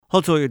Hello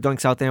to all your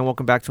Doinks out there, and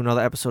welcome back to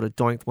another episode of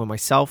Doink, where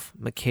myself,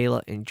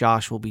 Michaela, and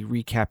Josh will be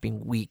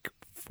recapping Week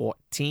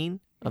 14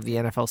 of the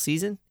NFL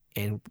season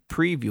and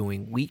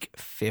previewing Week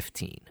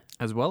 15.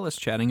 As well as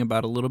chatting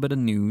about a little bit of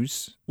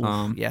news.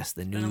 Yes,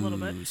 the news. A little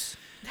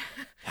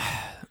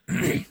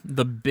bit.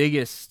 The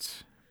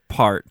biggest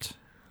part,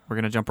 we're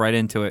going to jump right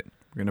into it.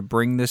 We're going to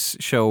bring this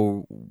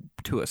show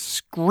to a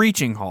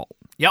screeching halt.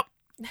 Yep.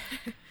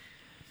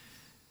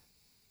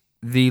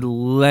 The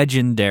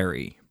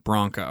legendary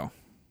Bronco,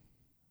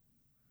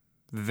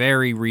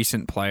 very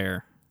recent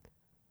player,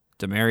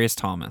 Demaryius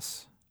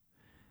Thomas,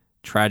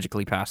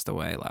 tragically passed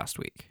away last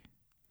week.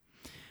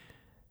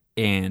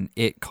 And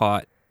it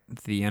caught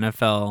the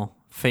NFL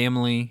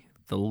family,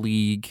 the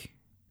league.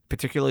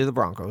 Particularly the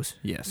Broncos.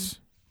 Yes.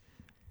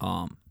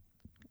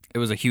 It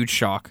was a huge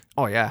shock.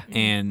 Oh, yeah.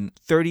 And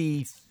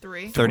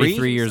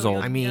 33 years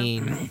old. I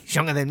mean, he's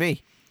younger than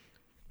me.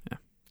 Yeah.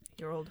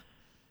 You're old.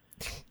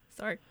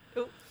 Sorry.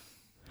 Ooh.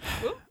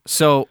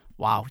 So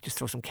Wow, just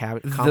throw some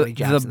comedy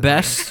jabs in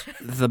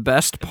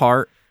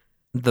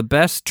the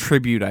best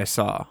tribute I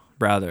saw,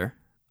 rather,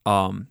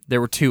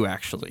 there were two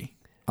actually.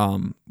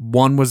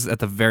 One was at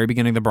the very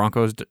beginning of the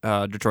Broncos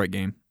Detroit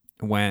game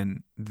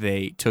when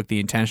they took the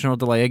intentional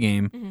delay of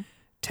game,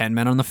 10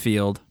 men on the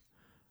field,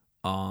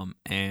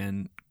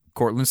 and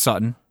Cortland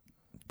Sutton,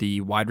 the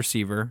wide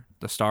receiver,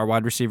 the star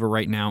wide receiver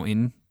right now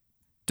in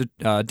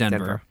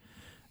Denver.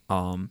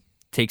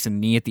 Takes a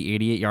knee at the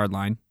 88-yard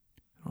line.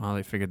 Well,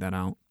 they figured that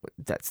out.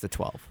 That's the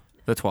 12.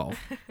 The 12.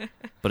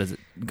 But is it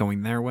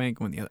going their way?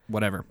 Going the other?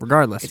 Whatever.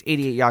 Regardless. It's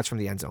 88 yards from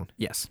the end zone.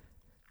 Yes.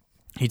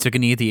 He took a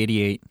knee at the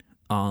 88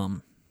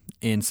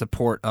 in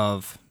support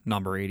of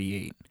number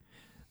 88.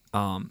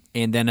 And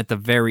then at the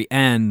very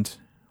end,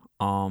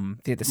 The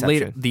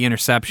interception. the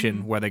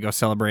interception where they go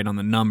celebrate on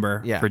the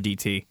number for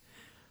DT.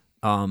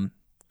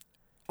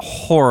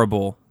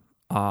 Horrible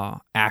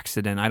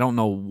accident. I don't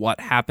know what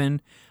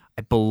happened.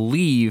 I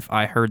believe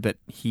I heard that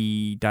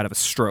he died of a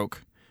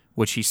stroke,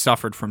 which he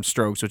suffered from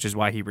strokes, which is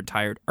why he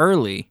retired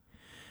early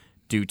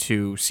due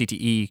to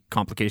CTE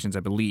complications, I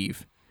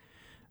believe.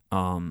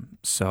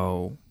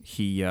 So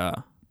he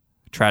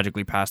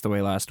tragically passed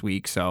away last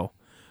week. So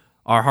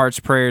our hearts,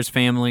 prayers,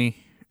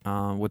 family,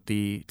 with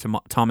the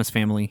Thomas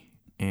family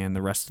and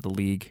the rest of the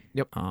league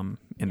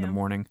in the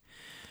morning.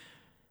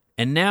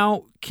 And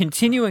now,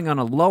 continuing on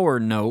a lower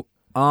note,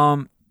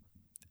 The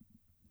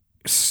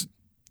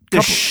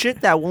shit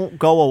that won't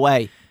go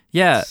away.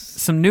 Yeah,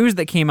 some news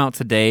that came out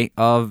today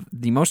of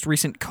the most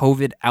recent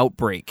COVID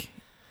outbreak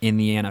in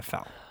the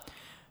NFL.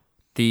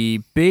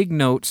 The big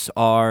notes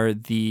are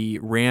the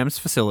Rams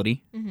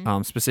facility,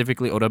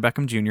 specifically Odell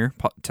Beckham Jr.,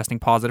 testing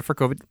positive for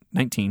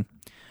COVID-19.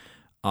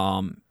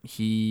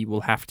 He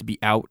will have to be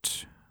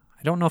out.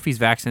 I don't know if he's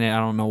vaccinated. I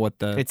don't know what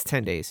the... It's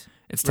 10 days.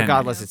 It's 10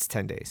 Regardless, days. it's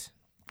 10 days.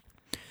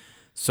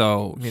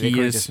 So I mean, they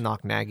could just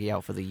knock Nagy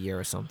out for the year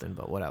or something,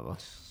 but whatever.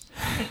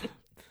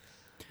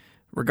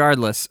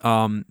 Regardless,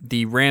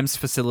 the Rams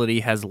facility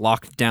has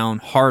locked down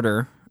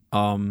harder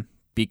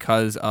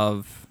because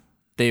of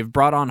they've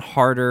brought on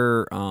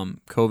harder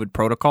COVID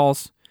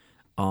protocols,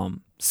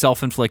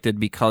 self-inflicted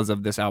because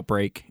of this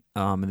outbreak,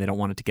 and they don't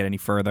want it to get any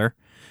further.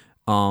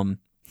 The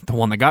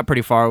one that got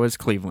pretty far was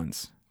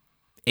Cleveland's.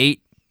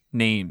 8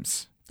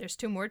 names. There's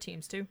 2 more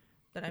teams, too,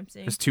 that I'm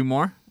seeing. There's 2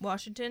 more?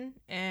 Washington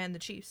and the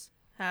Chiefs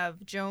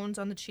have Jones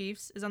on the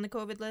Chiefs is on the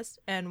COVID list,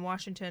 and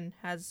Washington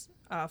has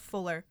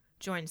Fuller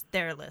joins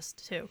their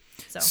list, too.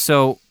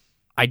 So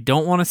I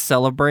don't want to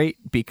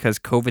celebrate because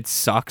COVID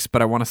sucks,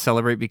 but I want to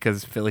celebrate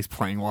because Philly's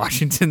playing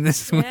Washington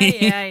this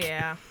week.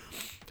 Yeah.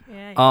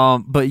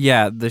 But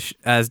yeah,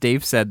 as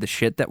Dave said, the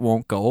shit that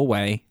won't go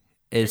away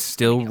is It's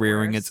still gonna get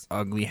rearing worse. its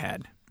ugly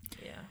head.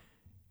 Yeah.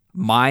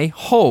 My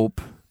hope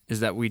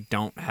is that we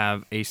don't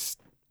have a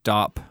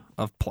stop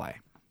of play.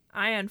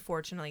 I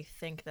unfortunately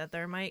think that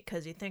there might,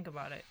 because you think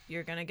about it.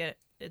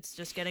 It's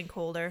just getting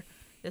colder.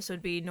 This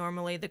would be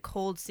normally the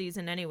cold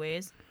season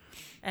anyways.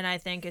 And I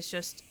think it's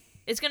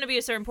going to be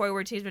a certain point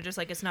where teams are just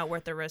like, it's not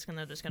worth the risk, and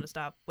they're just going to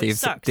stop, which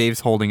sucks.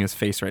 Dave's holding his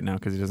face right now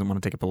because he doesn't want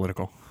to take it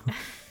political.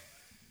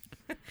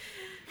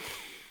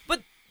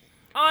 But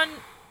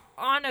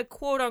on a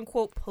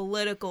quote-unquote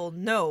political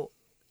note,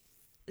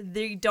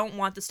 they don't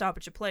want the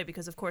stoppage of play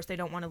because, of course, they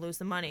don't want to lose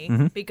the money.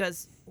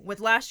 Because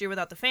with last year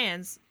without the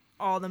fans,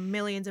 all the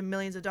millions and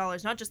millions of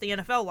dollars, not just the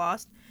NFL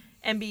lost,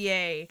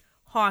 NBA,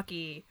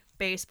 hockey,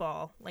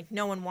 baseball, like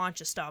no one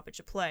wants a stoppage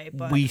of play.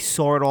 But We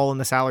saw it all in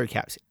the salary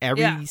caps.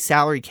 Every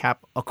salary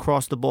cap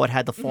across the board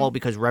had to fall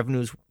because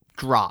revenues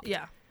dropped.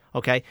 Yeah.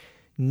 Okay?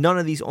 None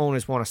of these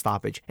owners want a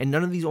stoppage, and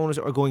none of these owners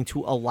are going to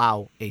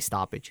allow a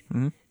stoppage.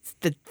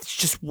 It's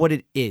just what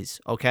it is,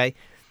 okay?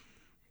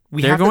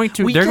 They're going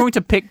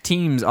to pick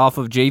teams off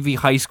of JV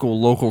high school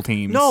local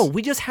teams. No,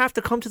 we just have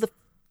to come to the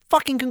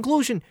fucking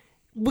conclusion.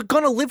 We're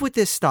going to live with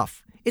this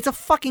stuff. It's a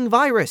fucking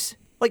virus.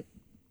 Like,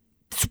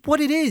 it's what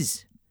it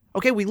is.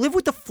 Okay, we live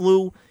with the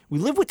flu. We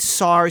live with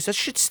SARS. That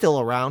shit's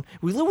still around.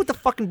 We live with the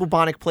fucking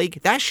bubonic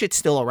plague. That shit's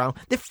still around.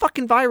 They're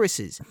fucking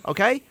viruses,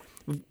 okay?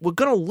 We're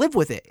going to live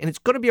with it, and it's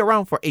going to be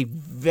around for a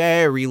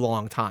very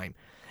long time.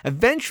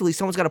 Eventually,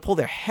 someone's got to pull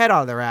their head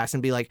out of their ass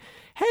and be like,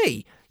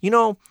 hey, this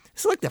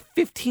is like the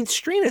 15th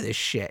strain of this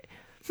shit.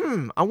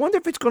 I wonder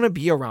if it's going to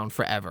be around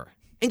forever.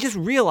 And just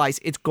realize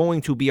it's going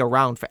to be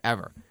around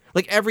forever.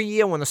 Like every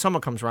year when the summer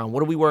comes around,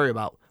 what do we worry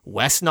about?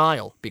 West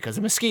Nile, because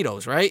of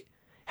mosquitoes, right?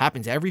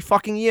 Happens every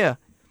fucking year.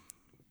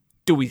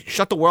 Do we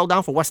shut the world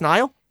down for West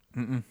Nile?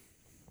 Mm-mm.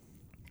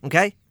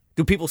 Okay.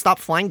 Do people stop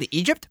flying to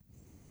Egypt?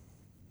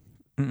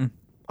 Mm-mm.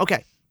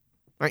 Okay.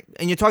 Right.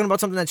 And you're talking about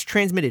something that's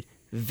transmitted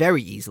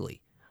very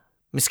easily.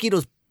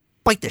 Mosquitoes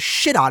bite the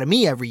shit out of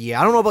me every year.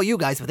 I don't know about you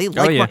guys, but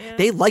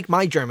they like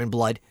my German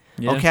blood.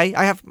 Yeah. Okay?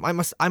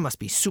 I must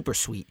be super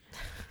sweet.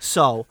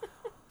 So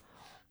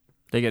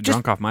they get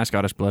drunk off my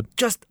Scottish blood.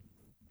 Just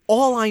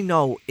all I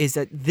know is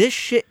that this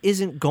shit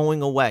isn't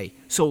going away.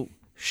 So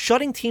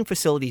shutting team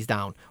facilities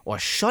down or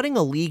shutting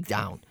a league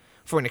down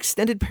for an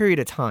extended period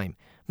of time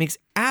makes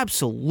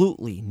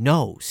absolutely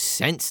no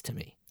sense to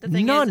me.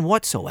 None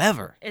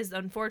whatsoever. Is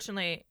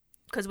unfortunately,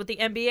 because with the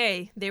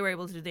NBA, they were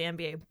able to do the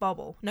NBA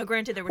bubble. Now,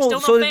 granted, there were still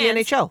so no fans. did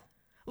the NHL.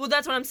 Well,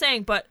 that's what I'm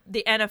saying, but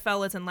the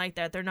NFL isn't like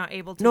that. They're not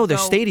able to. No, go. they're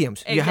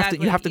stadiums. Exactly.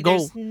 You have to go.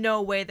 There's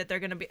no way that they're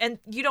going to be, and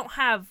you don't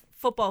have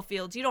football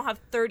fields. You don't have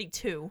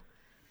 32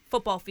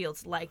 football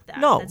fields like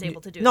that. That's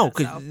able to do. No,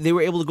 because they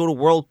were able to go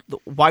to the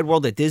wide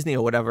world at Disney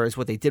or whatever is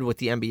what they did with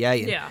the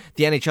NBA. And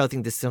the NHL, I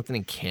think this is something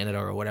in Canada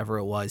or whatever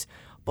it was,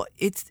 but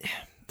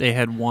they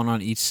had one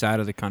on each side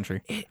of the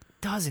country. It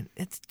doesn't.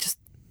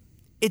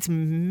 It's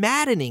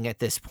maddening at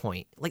this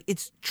point. Like,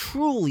 it's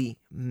truly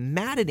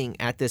maddening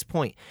at this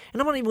point.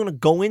 And I'm not even going to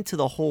go into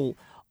the whole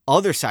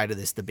other side of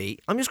this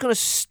debate. I'm just going to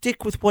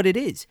stick with what it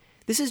is.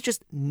 This is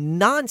just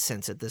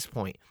nonsense at this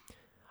point.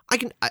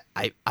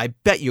 I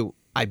bet you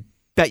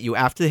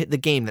after the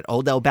game that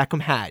Odell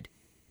Beckham had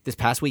this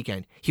past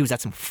weekend, he was at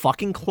some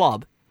fucking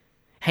club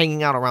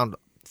hanging out around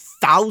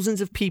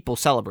thousands of people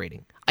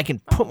celebrating. I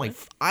would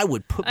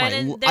put my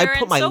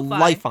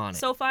life on it.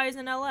 SoFi is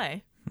in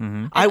LA.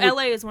 Mm-hmm.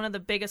 LA is one of the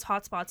biggest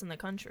hotspots in the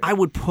country. I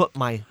would put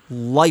my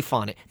life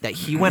on it that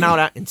he went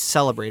out and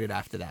celebrated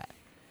after that.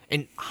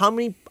 And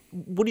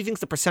what do you think is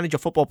the percentage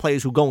of football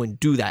players who go and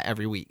do that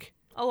every week?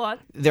 A lot.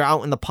 They're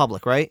out in the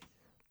public, right?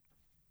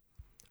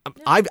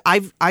 Yeah.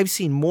 I've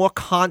seen more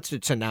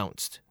concerts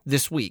announced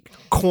this week.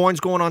 Korn's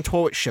going on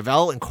tour with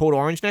Chevelle and Code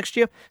Orange next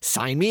year.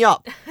 Sign me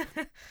up.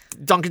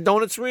 Dunkin'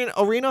 Donuts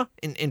Arena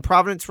in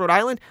Providence, Rhode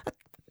Island,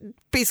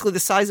 basically the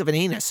size of an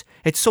anus.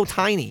 It's so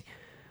tiny.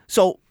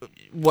 So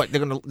what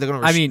they're gonna?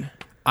 I mean,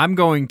 I'm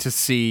going to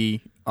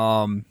see.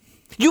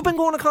 You've been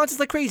going to concerts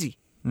like crazy.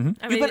 Mm-hmm.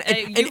 I mean,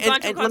 you've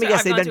gone to a concert. Let me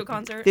guess, I've gone to a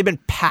concert. They've been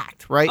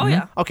packed, right? Oh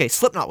yeah. Okay,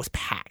 Slipknot was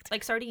packed.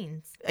 Like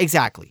sardines.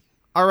 Exactly.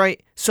 All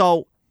right.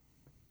 So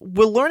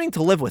we're learning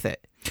to live with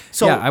it.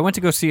 So yeah, I went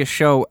to go see a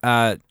show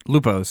at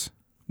Lupo's,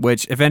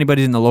 which, if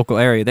anybody's in the local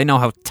area, they know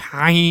how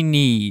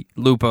tiny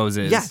Lupo's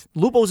is. Yeah,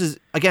 Lupo's is,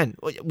 again,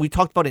 we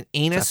talked about an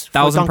anus. It's a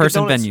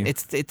 1,000-person venue.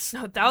 It's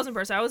no,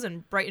 1,000-person. I was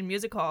in Brighton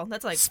Music Hall.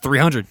 That's like it's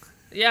 300.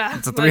 Yeah,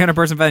 it's a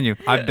 300-person venue.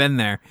 I've been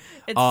there.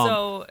 It's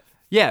so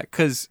yeah,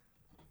 because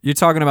you're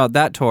talking about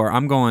that tour.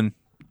 I'm going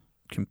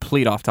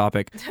complete off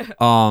topic.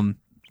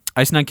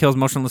 Ice Nine Kills,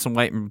 Motionless in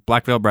White, and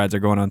Black Veil Brides are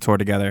going on tour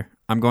together.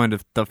 I'm going to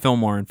the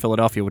Fillmore in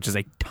Philadelphia, which is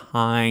a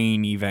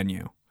tiny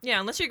venue.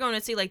 Yeah, unless you're going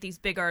to see like these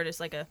big artists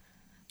like a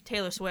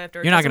Taylor Swift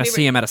or you're not going to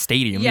see him at a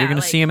stadium. Yeah, you're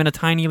going to see him in a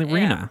tiny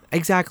arena.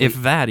 Exactly.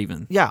 If that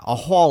even. Yeah, a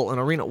hall, an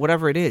arena,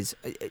 whatever it is.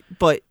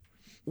 But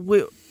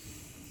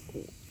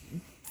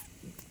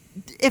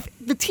if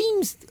the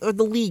teams or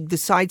the league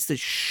decides to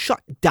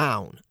shut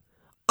down,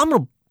 I'm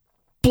going to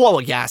blow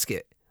a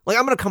gasket. Like,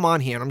 I'm going to come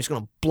on here and I'm just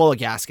going to blow a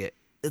gasket.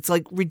 It's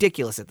like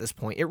ridiculous at this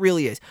point. It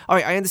really is. All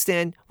right, I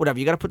understand. Whatever.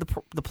 You got to put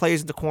the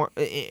players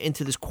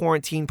into this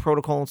quarantine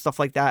protocol and stuff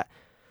like that.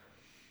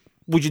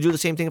 Would you do the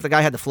same thing if the guy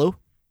had the flu?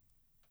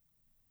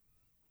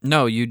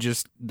 No,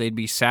 they'd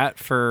be sat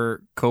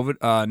for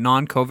COVID,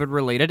 non-COVID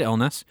related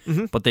illness,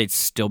 but they'd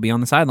still be on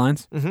the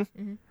sidelines. Mm-hmm.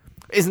 Mm-hmm.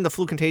 Isn't the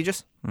flu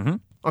contagious? Mm-hmm.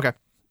 Okay.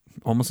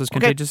 Almost as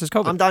contagious as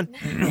COVID. I'm done.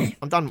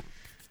 I'm done.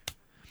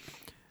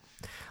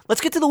 Let's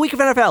get to the week of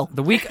NFL.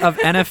 The week of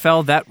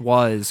NFL that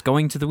was.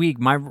 Going to the week,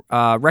 my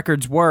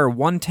records were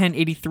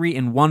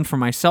 110-83-1 for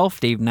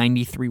myself, Dave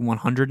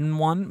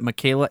 93-101,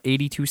 Michaela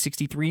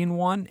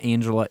 82-63-1,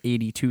 Angela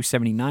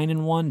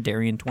 82-79-1,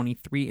 Darian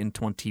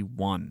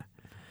 23-21.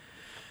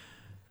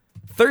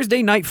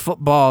 Thursday night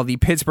football, the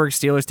Pittsburgh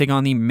Steelers take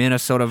on the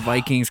Minnesota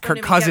Vikings.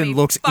 Kirk Cousins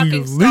looks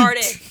elite.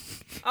 Started.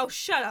 Oh,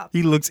 shut up.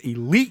 He looks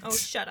elite. Oh,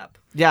 shut up.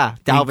 Yeah,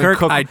 Dalvin Kirk,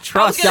 Cook. I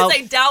trust. I was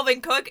going to say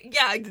Dalvin Cook.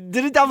 Yeah.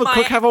 Didn't Dalvin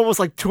Cook have almost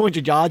like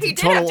 200 yards in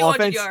total have 200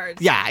 offense?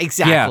 yards. Yeah,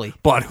 exactly. Yeah,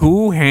 but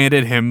who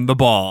handed him the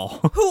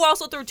ball? Who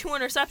also threw 2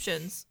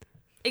 interceptions?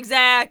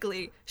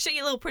 Exactly. Shut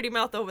your little pretty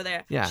mouth over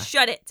there. Yeah.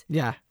 Shut it.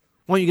 Yeah.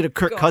 Why don't you get a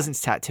Kirk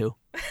Cousins tattoo?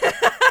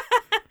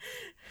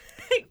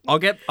 I'll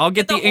get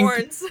the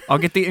horns. I'll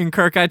get the in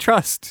Kirk I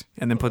trust,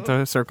 and then put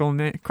the circle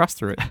and cross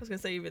through it. I was gonna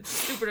say even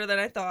stupider than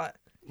I thought.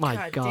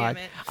 My God. Damn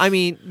it. I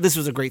mean, this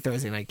was a great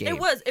Thursday night game. It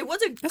was a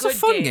It's good a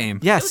fun game.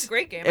 Yes. It was a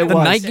great game. It The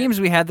was. night games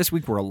we had this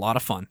week were a lot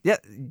of fun.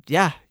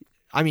 Yeah.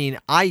 I mean,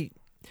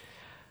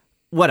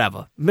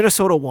 whatever.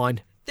 Minnesota won.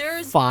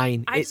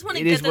 Fine. I just want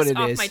to get this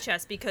off my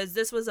chest because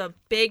this was a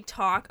big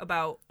talk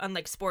about on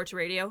like sports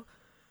radio.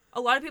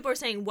 A lot of people are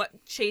saying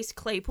what Chase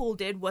Claypool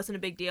did wasn't a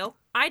big deal.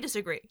 I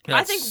disagree.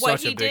 I think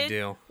what he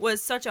did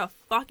was such a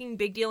fucking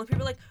big deal. And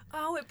people are like,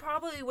 oh, it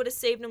probably would have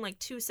saved him like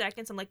 2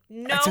 seconds. I'm like,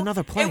 no. That's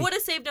another play. It would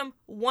have saved him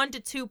 1 to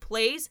 2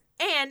 plays.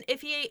 And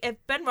if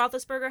Ben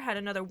Roethlisberger had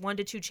another 1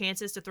 to 2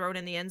 chances to throw it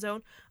in the end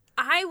zone,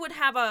 I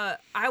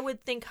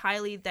would think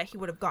highly that he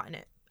would have gotten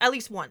it. At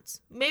least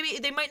once. Maybe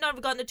they might not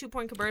have gotten the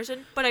 2-point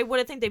conversion, but I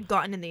would think they've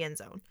gotten in the end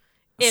zone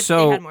if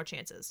they had more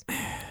chances.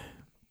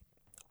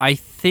 I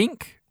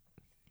think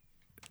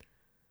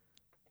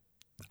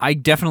I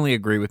definitely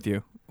agree with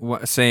you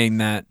saying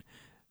that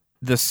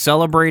the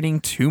celebrating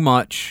too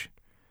much,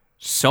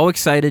 so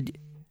excited,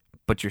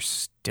 but you're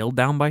still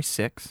down by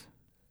 6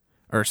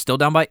 or still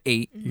down by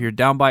 8. You're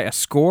down by a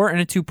score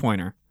and a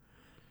 2-pointer,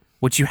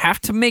 which you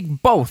have to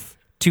make both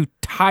to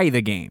tie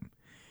the game.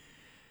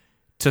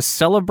 To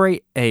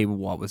celebrate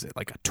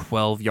like a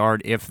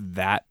 12-yard, if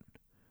that.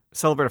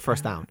 Celebrate a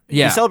first down.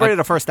 Yeah. He celebrated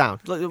a first down.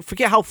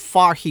 Forget how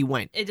far he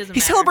went. It doesn't He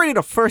matter. celebrated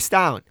a first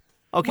down.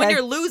 Okay? When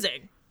you're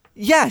losing.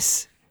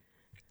 Yes.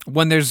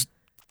 When there's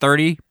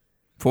 30,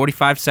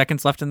 45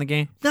 seconds left in the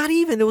game? Not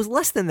even. It was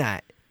less than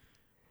that.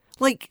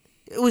 Like,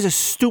 it was a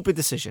stupid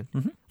decision.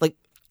 Mm-hmm. Like,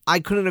 I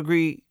couldn't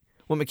agree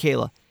with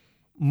Michaela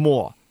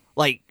more.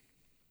 Like,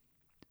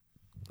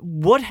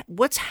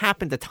 what's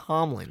happened to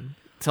Tomlin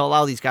to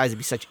allow these guys to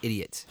be such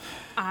idiots?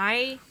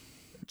 I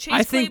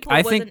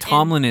think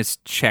Tomlin is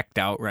checked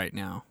out right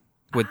now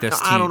with this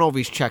team. I don't know if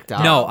he's checked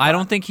out. No, I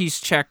don't think he's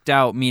checked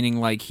out, meaning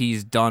like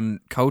he's done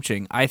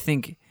coaching. I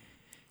think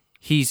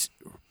he's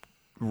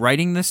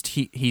writing this.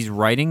 He's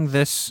writing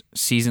this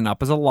season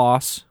up as a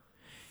loss.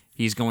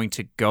 He's going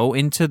to go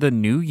into the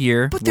new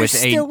year, but they're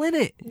still in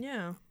it.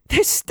 Yeah,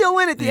 they're still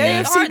in it. The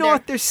AFC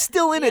North, they're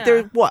still in it.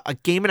 They're what, a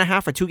game and a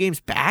half or 2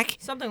 games back?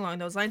 Something along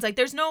those lines. Like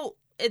there's no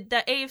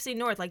the AFC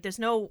North. Like there's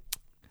no.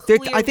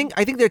 I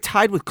think they're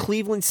tied with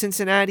Cleveland,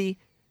 Cincinnati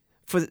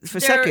for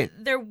second.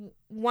 They're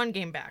 1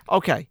 game back.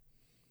 Okay.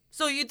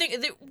 So you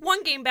think they're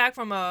 1 game back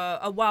from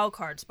a wild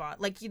card spot?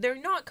 Like they're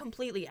not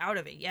completely out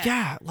of it yet.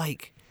 Yeah,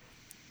 like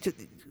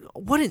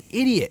what an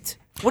idiot!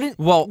 What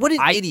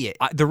an idiot!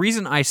 The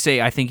reason I say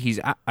I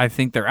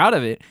think they're out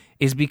of it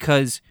is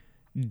because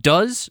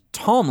does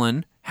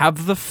Tomlin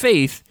have the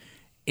faith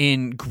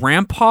in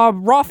Grandpa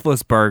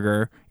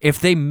Roethlisberger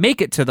if they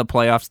make it to the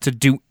playoffs to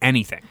do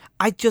anything?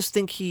 I just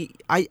think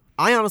I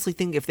honestly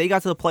think if they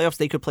got to the playoffs,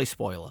 they could play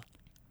spoiler.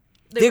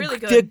 They're really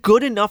good. They're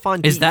good enough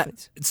on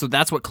defense. So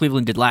that's what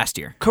Cleveland did last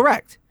year.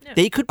 Correct. Yeah.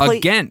 They could play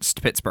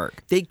against Pittsburgh.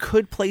 They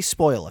could play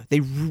spoiler. They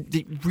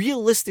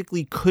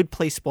realistically could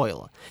play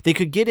spoiler. They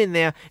could get in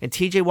there and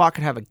TJ Watt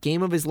could have a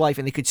game of his life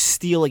and they could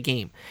steal a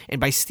game. And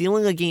by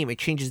stealing a game, it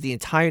changes the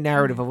entire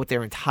narrative of what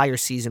their entire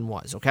season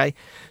was, okay?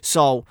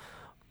 So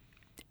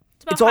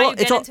it's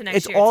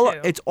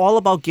all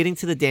about getting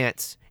to the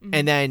dance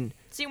and then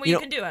seeing what you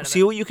can do out of it.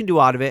 See what you can do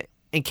out of it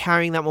and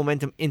carrying that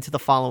momentum into the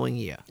following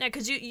year. Yeah,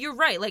 because you're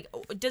right. Like,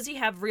 does he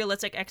have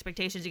realistic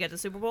expectations to get to the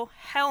Super Bowl?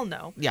 Hell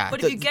no. Yeah.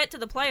 But if you get to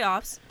the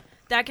playoffs,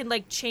 that can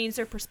like change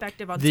their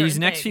perspective on these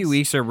next few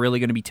weeks are really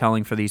going to be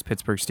telling for these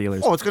Pittsburgh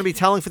Steelers. Oh, it's going to be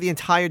telling for the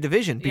entire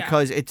division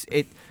because it's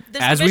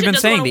as we've been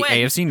saying, the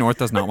AFC North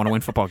does not want to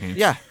win football games.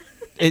 Yeah.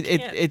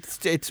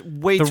 It's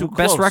way too close. The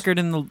best record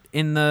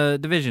in the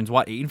division's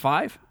what,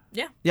 8-5?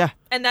 Yeah. Yeah.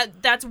 And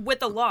that's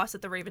with the loss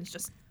that the Ravens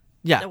just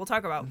that we'll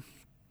talk about.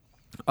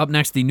 Up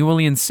next, the New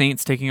Orleans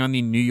Saints taking on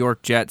the New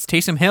York Jets.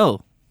 Taysom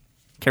Hill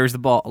carries the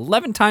ball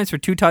 11 times for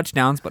 2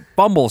 touchdowns, but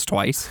fumbles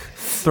twice.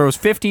 Throws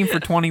 15 for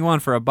 21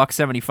 for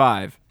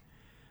 $175.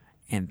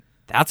 And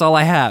that's all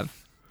I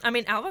have. I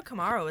mean, Alvin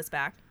Kamara is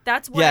back.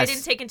 That's what I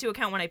didn't take into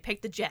account when I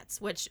picked the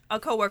Jets, which a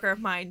coworker of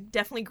mine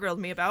definitely grilled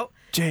me about.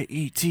 Jets,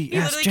 He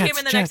literally came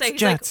in the next day. He's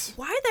Jets.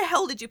 like, why the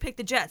hell did you pick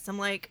the Jets? I'm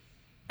like,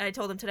 and I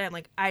told him today, I'm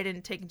like, I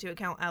didn't take into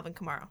account Alvin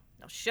Kamara.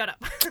 No, shut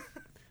up.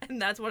 And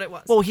that's what it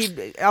was. Well,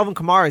 Alvin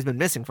Kamara has been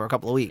missing for a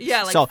couple of weeks.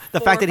 Yeah, like so the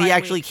fact that he 5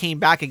 actually weeks. came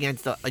back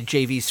against a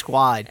JV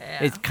squad,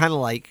 it's kind of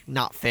like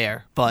not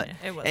fair. But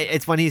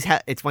it's when he's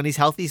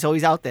healthy, so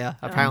he's out there.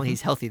 Apparently,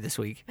 he's healthy this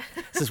week.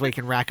 This is where he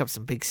can rack up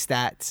some big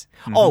stats.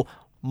 Mm-hmm. Oh,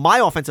 my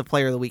offensive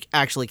player of the week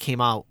actually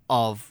came out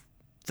of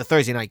the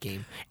Thursday night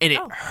game, and it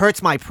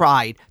hurts my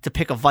pride to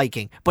pick a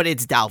Viking, but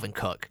it's Dalvin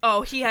Cook.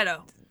 Oh, he had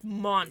a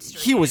monster.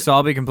 So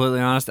I'll be completely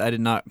honest. I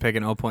did not pick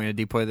an O point and a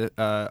D point.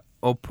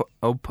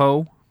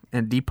 Oppo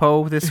and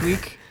Depot this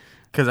week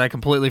because I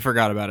completely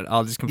forgot about it.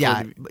 I'll just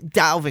completely. Yeah,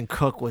 Dalvin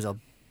Cook was a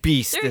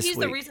beast this week. He's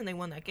the reason they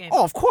won that game.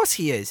 Oh, of course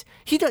he is.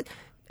 He does.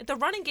 The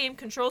running game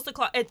controls the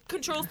clock. It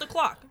controls the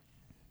clock.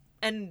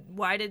 And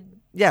why did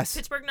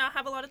Pittsburgh not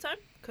have a lot of time?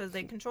 Because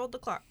they controlled the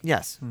clock.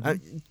 Yes.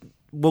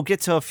 We'll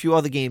get to a few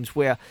other games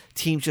where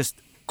teams just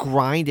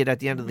grinded at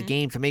the end of the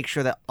game to make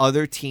sure that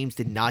other teams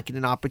did not get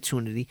an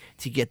opportunity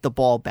to get the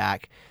ball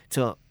back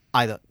to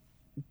either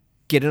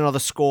get another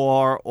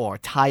score or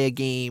tie a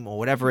game or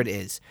whatever it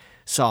is.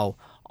 So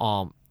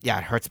yeah,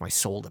 it hurts my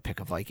soul to pick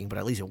a Viking, but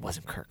at least it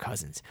wasn't Kirk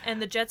Cousins.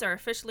 And the Jets are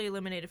officially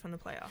eliminated from the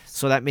playoffs.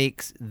 So that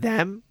makes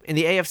them, in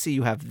the AFC,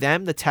 you have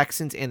them, the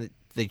Texans, and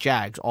the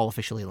Jags all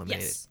officially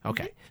eliminated. Yes.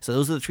 Okay. So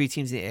those are the 3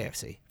 teams in the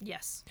AFC.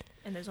 Yes.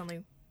 And there's only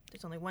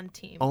one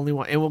team. Only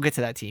one. And we'll get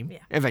to that team. Yeah.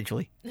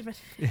 Eventually.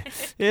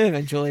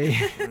 Eventually.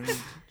 Let me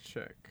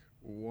check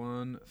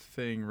one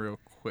thing real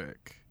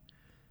quick.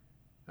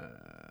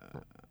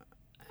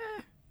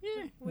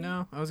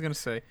 No, I was going to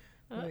say.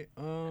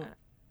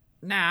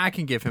 Nah, I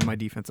can give him my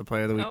defensive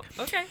player of the week.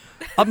 Oh, okay.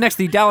 Up next,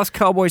 the Dallas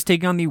Cowboys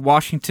taking on the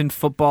Washington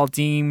football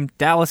team.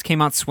 Dallas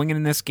came out swinging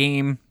in this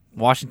game.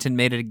 Washington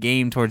made it a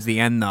game towards the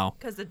end, though.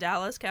 Because the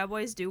Dallas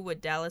Cowboys do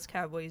what Dallas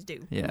Cowboys do.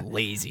 Yeah.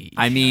 Lazy.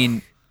 I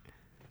mean,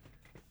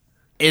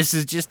 this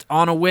is just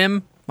on a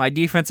whim. My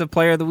defensive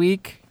player of the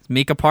week,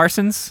 Micah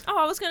Parsons. Oh,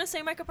 I was going to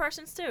say Micah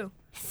Parsons, too.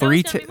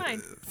 Three That was gonna be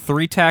mine.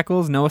 3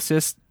 tackles, no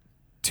assists,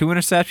 2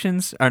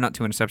 interceptions. Or not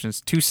 2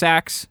 interceptions, 2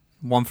 sacks,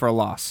 1 for a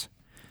loss.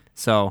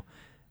 So,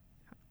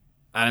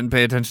 I didn't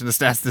pay attention to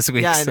stats this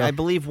week. Yeah, so. and I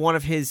believe one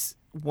of his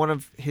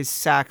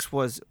sacks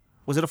was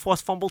it a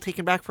forced fumble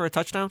taken back for a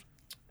touchdown?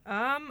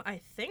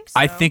 I think so.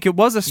 I think it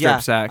was a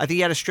strip sack. I think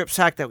he had a strip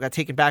sack that got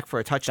taken back for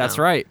a touchdown. That's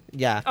right.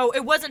 Yeah. Oh,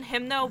 it wasn't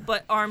him, though,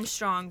 but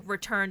Armstrong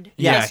returned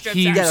Yeah, his strip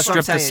he sack. that's what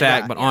I'm stripped the saying,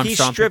 sack, yeah. but He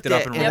Armstrong stripped picked it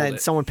up and rolled then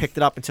it. someone picked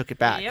it up and took it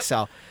back. Yep.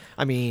 So,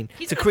 I mean,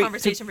 He's in the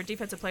conversation for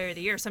Defensive Player of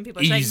the Year. Some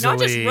people are saying not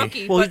just Easily.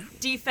 rookie, Well, but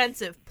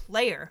Defensive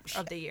Player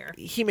of the Year.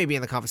 he may be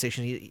in the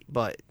conversation,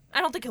 but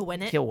I don't think he'll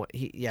win it. he'll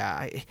He'll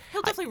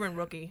definitely win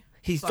rookie.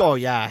 he's but-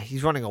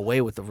 he's running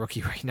away with the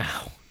rookie right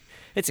now.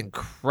 It's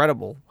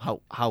incredible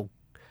how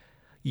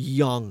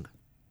young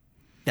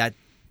that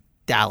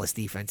Dallas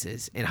defense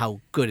is and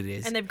how good it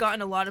is. And they've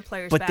gotten a lot of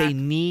players But back. they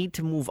need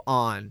to move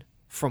on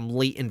from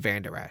Leighton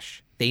Vander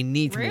Esch. They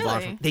need to move on.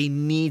 Really? They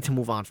need to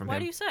move on from Why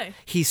him. do you say?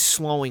 He's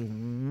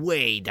slowing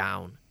way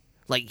down.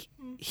 Like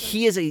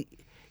he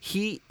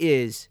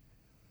is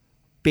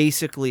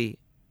basically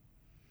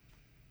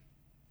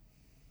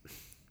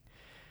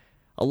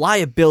a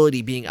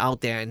liability being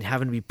out there and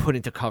having to be put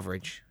into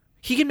coverage.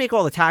 He can make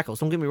all the tackles.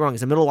 Don't get me wrong.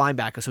 He's a middle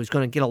linebacker, so he's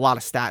going to get a lot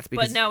of stats.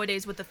 Because But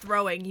nowadays, with the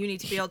throwing, you need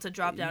to be able to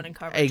drop down and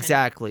cover.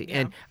 exactly.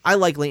 Yeah. And I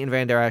like Leighton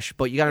Vander Esch,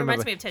 but you got to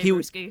remember Reminds me of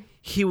Teddy Bruschi.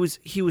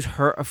 he was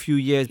hurt a few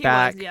years He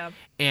back. was, yeah.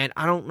 And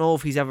I don't know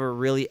if he's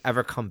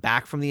ever come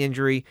back from the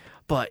injury,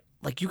 but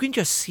like you can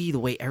just see the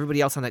way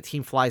everybody else on that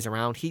team flies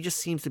around. He just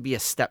seems to be a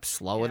step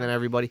slower than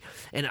everybody.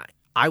 And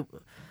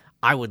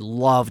I would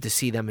love to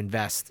see them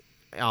invest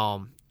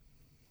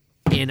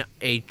in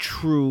a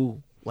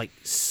true like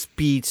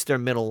speedster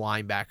middle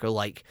linebacker.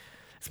 Like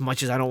as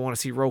much as I don't want to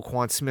see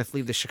Roquan Smith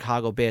leave the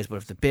Chicago Bears, but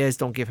if the Bears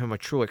don't give him a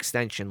true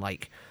extension,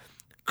 like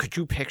could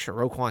you picture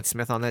Roquan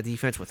Smith on that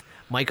defense with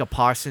Micah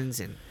Parsons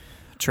and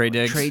Trey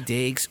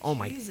Diggs? Oh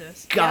my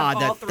Jesus. God,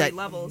 Yeah, all three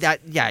levels.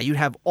 you'd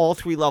have all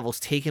 3 levels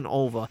taken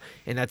over,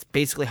 and that's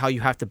basically how you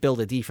have to build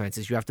a defense.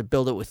 Is you have to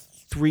build it with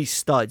 3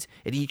 studs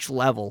at each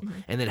level,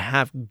 and then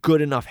have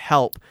good enough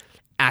help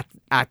at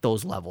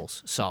those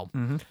levels. So.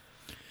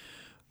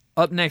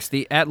 Up next,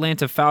 the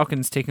Atlanta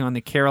Falcons taking on the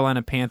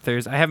Carolina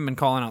Panthers. I haven't been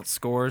calling out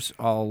scores.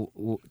 I'll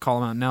call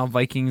them out now.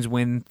 Vikings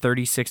win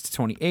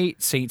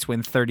 36-28. Saints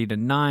win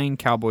 30-9.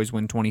 Cowboys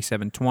win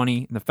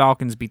 27-20. The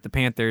Falcons beat the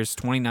Panthers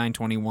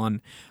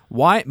 29-21.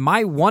 Why?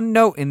 My one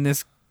note in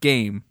this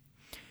game,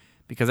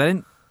 because I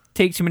didn't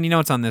take too many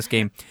notes on this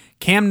game,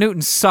 Cam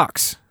Newton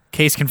sucks.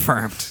 Case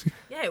confirmed.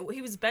 Yeah,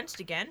 he was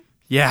benched again.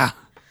 Yeah.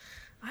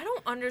 I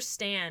don't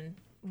understand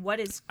what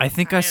is. I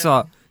think I don't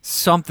saw know.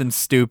 something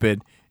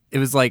stupid. It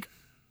was like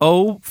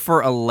 0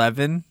 for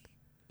 11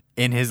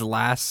 in his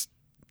last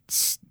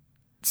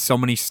so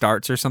many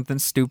starts or something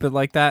stupid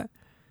like that.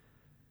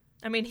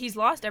 I mean, he's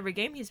lost every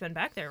game he's been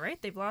back there, right?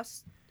 They've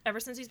lost ever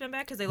since he's been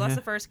back because they lost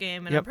the first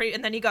game, and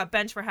and then he got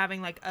benched for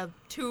having like a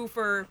 2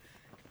 for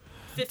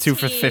 15. 2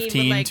 for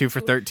 15, with, like, 2 for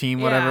 13,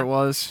 whatever it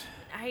was.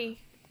 I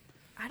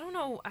don't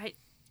know.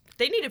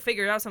 They need to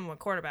figure out something with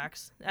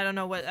quarterbacks. I don't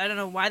know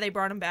why they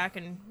brought him back.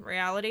 In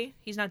reality,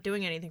 he's not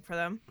doing anything for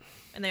them,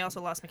 and they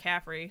also lost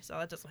McCaffrey, so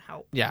that doesn't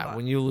help. Yeah, But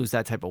when you lose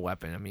that type of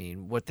weapon, I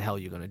mean, what the hell are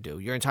you going to do?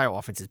 Your entire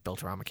offense is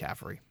built around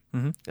McCaffrey.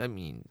 I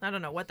mean, I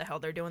don't know what the hell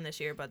they're doing this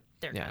year, but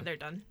they're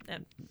done.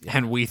 And,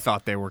 And we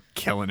thought they were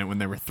killing it when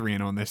they were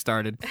 3-0 when they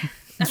started.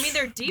 I mean,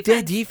 their defense.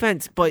 their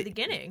defense, at but the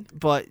beginning.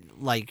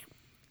 like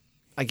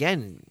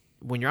again,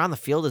 when you're on the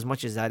field as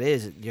much as that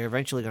is, you're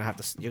eventually going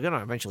to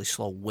eventually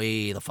slow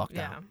way the fuck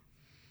down.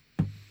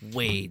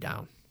 Way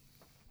down.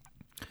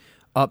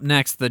 Up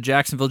next, the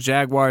Jacksonville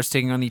Jaguars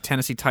taking on the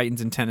Tennessee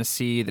Titans in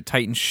Tennessee. The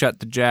Titans shut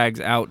the Jags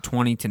out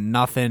 20-0.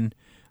 I'm going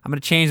to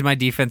change my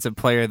defensive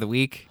player of the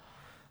week.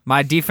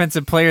 My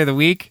defensive player of the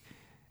week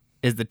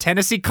is the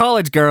Tennessee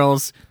College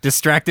girls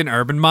distracting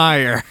Urban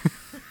Meyer.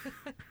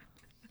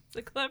 It's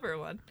a clever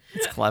one.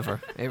 It's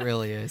clever. It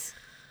really is.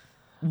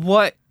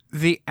 What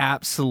the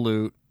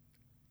absolute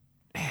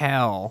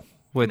hell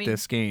with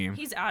this game?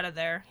 He's out of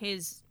there.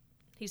 He's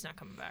not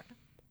coming back.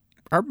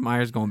 Urban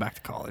Meyer's going back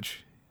to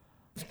college.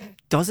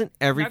 Doesn't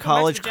every Not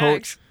going back to college the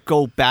coach Jags.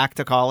 go back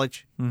to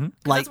college? Mm-hmm.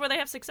 Like That's where they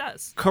have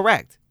success.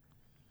 correct.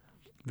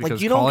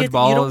 Because you don't college get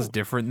ball is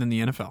different than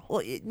the NFL.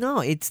 Well, no,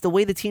 it's the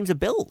way the teams are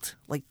built.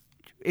 Like,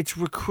 it's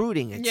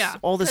recruiting. It's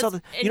all this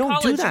other. You don't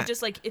college, do that.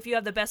 Just like if you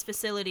have the best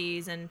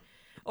facilities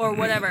or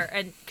whatever,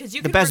 and because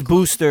you the can best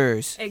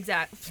boosters.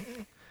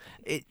 Exactly.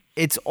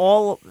 It's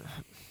all.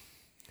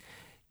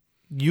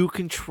 You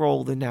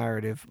control the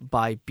narrative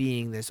by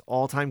being this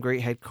all-time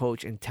great head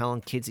coach and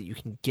telling kids that you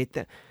can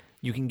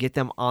get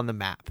them on the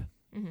map.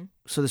 Mm-hmm.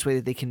 So this way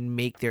that they can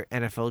make their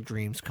NFL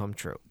dreams come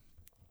true.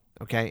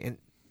 Okay, and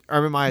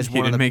Urban Meyer is He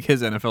one of didn't the. make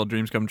his NFL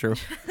dreams come true.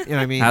 You know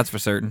what I mean? That's for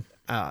certain.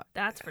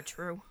 That's for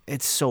true.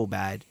 It's so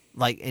bad.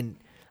 Like, and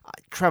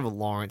Trevor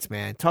Lawrence,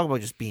 man, talk about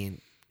just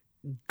being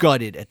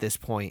gutted at this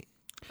point.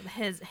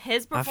 His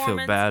performance. I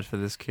feel bad for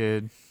this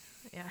kid.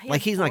 Yeah,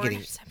 He's not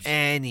getting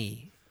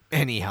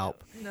any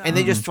help. No. And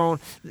they just thrown.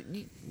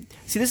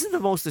 See, this is the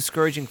most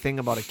discouraging thing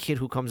about a kid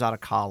who comes out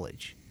of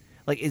college.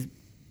 Like,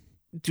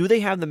 do they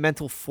have the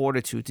mental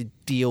fortitude to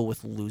deal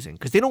with losing?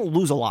 Because they don't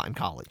lose a lot in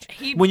college.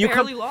 He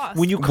barely lost.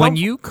 When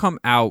you come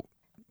out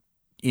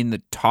in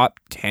the top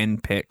 10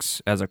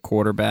 picks as a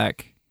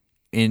quarterback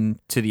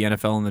into the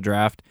NFL in the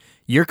draft,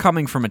 you're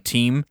coming from a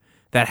team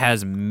that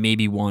has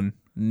maybe 1,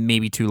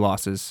 maybe 2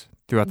 losses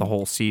throughout the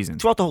whole season.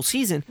 Throughout the whole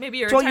season? Maybe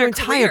your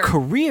entire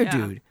career, yeah.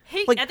 dude.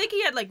 I think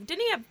he had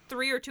didn't he have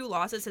 3 or 2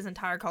 losses his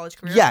entire college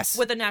career? Yes.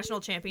 With a national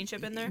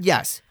championship in there?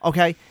 Yes.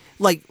 Okay.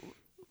 Like,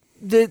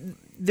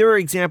 there are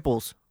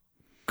examples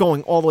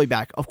going all the way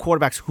back of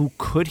quarterbacks who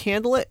could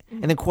handle it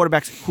and then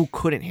quarterbacks who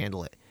couldn't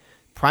handle it.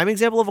 Prime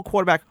example of a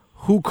quarterback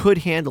who could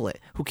handle it,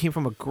 who came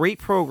from a great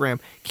program,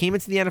 came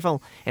into the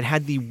NFL and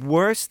had the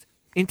worst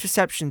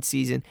interception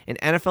season in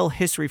NFL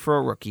history for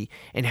a rookie,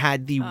 and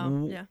had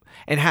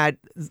and had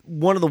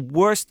one of the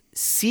worst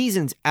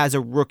seasons as a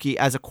rookie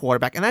as a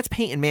quarterback, and that's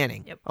Peyton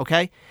Manning. Yep.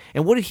 Okay,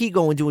 and what did he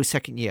go and do his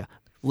second year?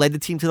 Led the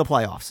team to the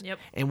playoffs. Yep.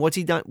 And what's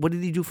he done? What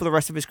did he do for the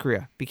rest of his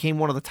career? Became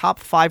one of the top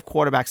 5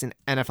 quarterbacks in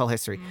NFL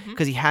history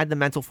because he had the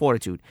mental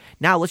fortitude.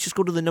 Now let's just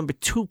go to the number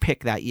 2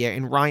 pick that year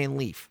in Ryan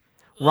Leaf.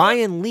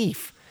 Ryan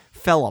Leaf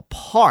fell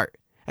apart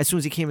as soon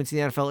as he came into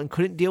the NFL and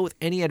couldn't deal with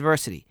any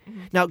adversity.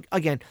 Now,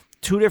 again,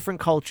 2 different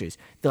cultures.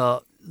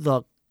 The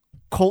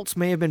Colts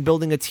may have been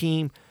building a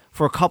team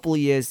for a couple of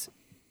years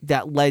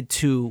that led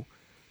to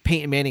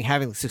Peyton Manning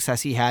having the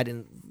success he had,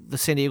 and the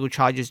San Diego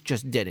Chargers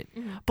just didn't.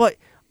 But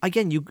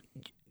again,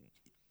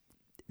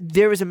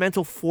 there is a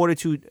mental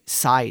fortitude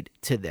side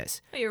to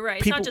this. Oh, you're right.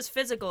 It's not just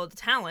physical, the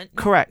talent.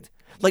 Correct.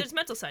 There's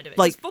mental side of it.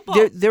 Like,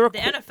 Football, there are the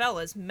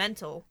NFL is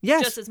mental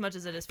Yes. just as much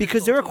as it is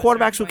because physical. there are to a certain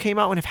quarterbacks who point. came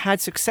out and have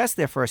had success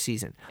there for a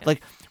season,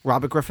 like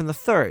Robert Griffin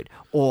III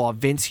or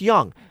Vince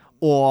Young,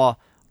 or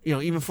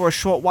even for a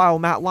short while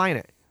Matt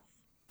Leinart.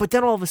 But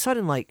then all of a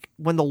sudden, like,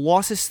 when the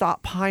losses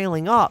stop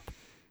piling up,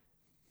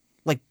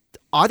 like,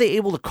 are they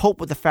able to cope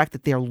with the fact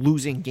that they're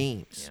losing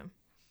games? Yeah.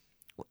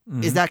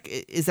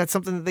 Is that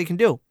something that they can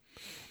do?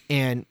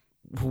 And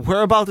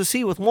we're about to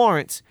see with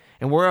Lawrence,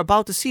 and we're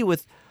about to see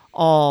with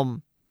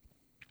Urban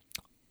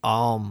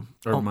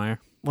Meyer.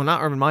 Well,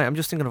 not Urban Meyer. I'm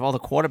just thinking of all the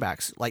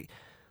quarterbacks, like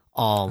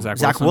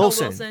Zach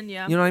Wilson. Wilson,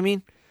 yeah. You know what I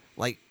mean?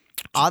 Like,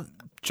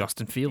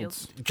 Justin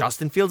Fields.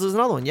 Justin Fields is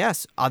another one.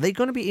 Yes. Are they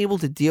going to be able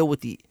to deal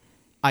with the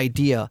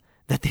idea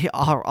that they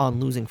are on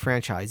losing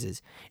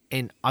franchises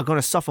and are going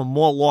to suffer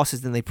more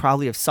losses than they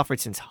probably have suffered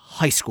since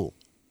high school?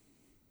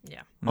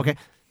 Yeah. Okay.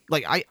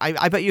 Like,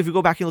 I bet you if you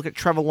go back and look at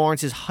Trevor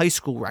Lawrence's high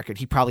school record,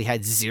 he probably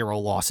had 0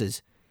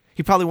 losses.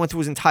 He probably went through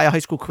his entire high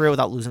school career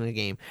without losing a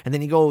game. And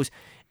then he goes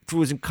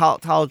through his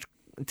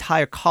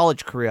entire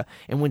college career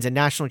and wins a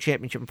national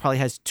championship and probably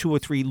has 2 or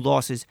 3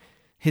 losses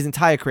his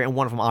entire career. And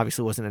one of them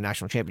obviously wasn't a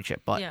national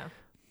championship. But,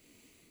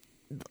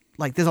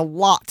 like, there's a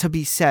lot to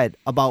be said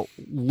about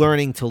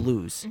learning to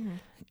lose.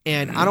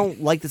 And I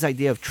don't like this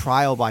idea of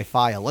trial by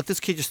fire. Let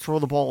this kid just throw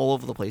the ball all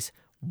over the place.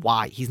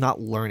 Why? He's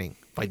not learning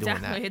by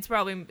doing that. It's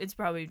probably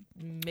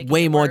making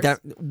way it more worse.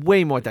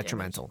 way more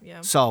detrimental.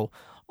 Yeah. So,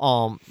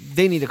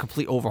 they need a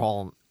complete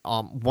overhaul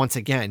once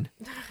again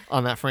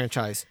on that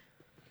franchise.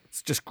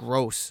 It's just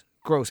gross.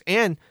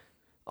 And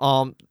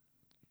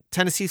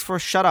Tennessee's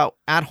first shutout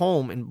at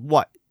home in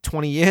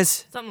 20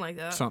 years? Something like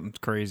that. Something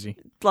crazy.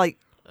 Like,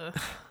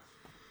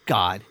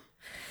 God.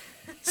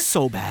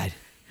 So bad.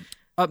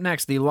 Up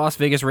next, the Las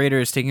Vegas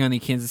Raiders taking on the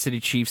Kansas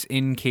City Chiefs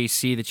in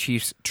KC. The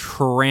Chiefs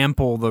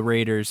trample the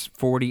Raiders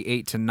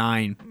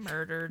 48-9.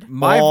 Murdered.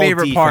 My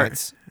favorite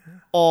part.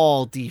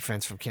 All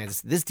defense from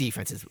Kansas. This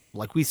defense is,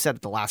 like we said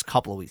it the last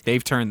couple of weeks.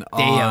 They've turned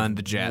They on have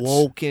the Jets.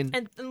 Woken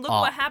And look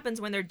up. what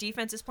happens when their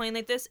defense is playing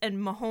like this and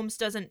Mahomes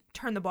doesn't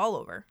turn the ball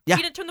over. Yeah.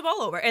 He didn't turn the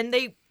ball over, and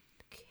they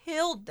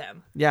killed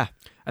them. Yeah.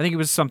 I think it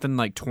was something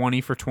like 20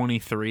 for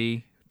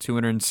 23,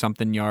 200 and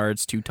something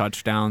yards, 2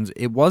 touchdowns.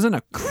 It wasn't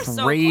a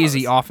So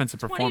crazy close. offensive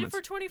 20 performance.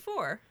 for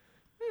 24.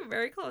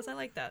 Very close. I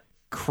like that.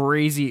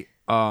 Crazy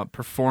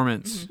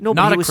performance. No,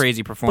 but Not he a was-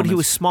 crazy performance. But he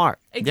was smart.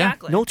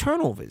 Exactly. No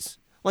turnovers.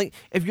 Like,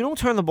 if you don't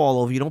turn the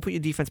ball over, you don't put your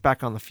defense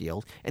back on the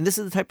field. And this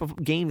is the type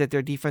of game that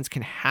their defense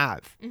can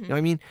have. You know what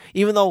I mean?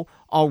 Even though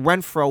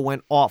Renfro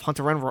went off,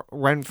 Hunter Renfro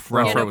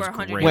Renfro was was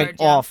great. great. went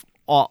off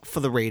for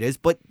the Raiders,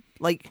 but,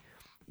 like,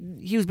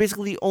 he was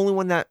basically the only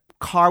one that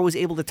Carr was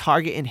able to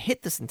target and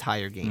hit this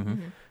entire game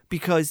Mm-hmm.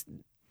 because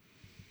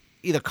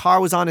either Carr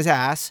was on his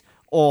ass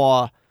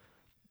or,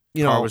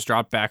 Carr was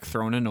dropped back,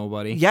 thrown to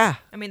nobody. Yeah.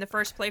 I mean, the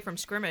first play from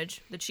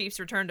scrimmage, the Chiefs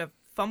returned a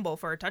fumble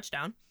for a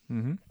touchdown.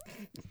 Mm-hmm.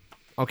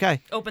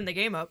 Okay. Opened the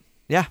game up.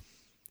 Yeah.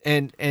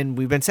 And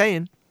we've been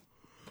saying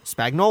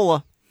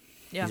Spagnuolo.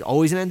 Yeah. He's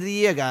always an end of the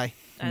year guy.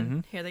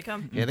 And here they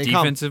come. Here they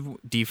come.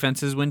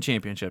 Defenses win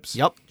championships.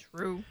 Yep.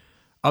 True.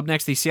 Up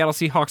next, the Seattle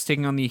Seahawks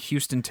taking on the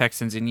Houston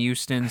Texans in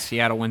Houston.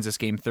 Seattle wins this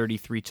game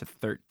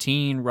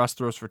 33-13. Russ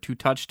throws for 2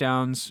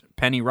 touchdowns.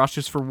 Penny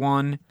rushes for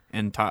 1,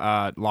 and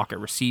Lockett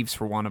receives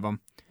for 1 of them.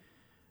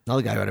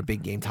 Another guy who had a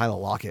big game, Tyler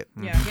Lockett.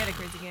 Yeah, he had a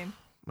crazy game.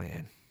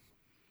 Man.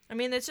 I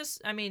mean,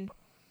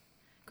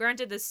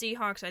 granted, the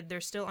Seahawks,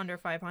 they're still under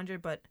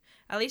 500, but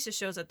at least it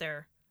shows that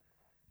they're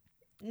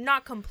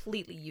not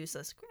completely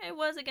useless. It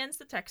was against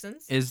the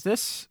Texans. Is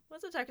this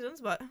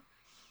But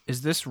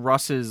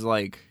Russ's,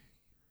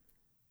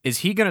 is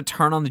he going to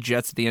turn on the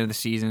Jets at the end of the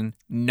season,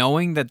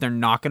 knowing that they're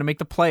not going to make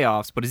the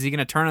playoffs, but is he going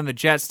to turn on the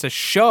Jets to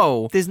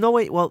show There's no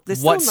way. Well,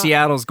 there's what still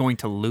Seattle's going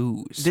to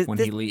lose when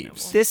he this-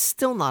 leaves? They're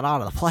still not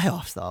out of the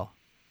playoffs, though.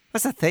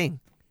 That's the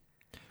thing.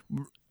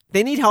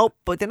 They need help,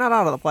 but they're not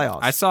out of the playoffs.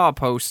 I saw a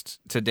post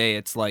today.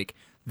 It's like,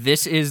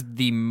 this is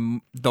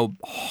the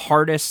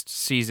hardest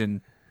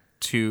season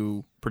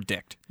to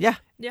predict Yeah.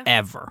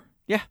 ever.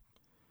 Yeah.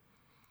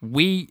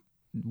 We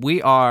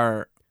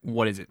are,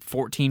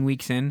 14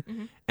 weeks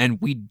in, and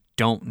we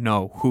don't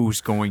know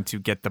who's going to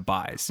get the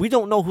buys. We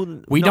don't know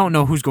who. We don't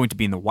know who's going to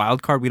be in the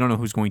wild card. We don't know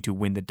who's going to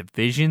win the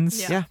divisions.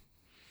 Yeah. Yeah.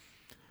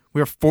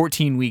 We are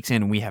 14 weeks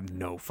in, and we have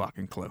no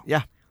fucking clue.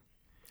 Yeah.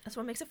 that's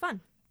what makes it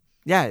fun.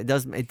 Yeah. It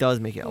does. It does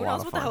make it a Who lot knows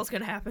of what fun. the hell's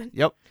going to happen?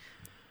 Yep.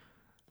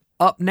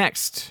 Up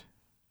next,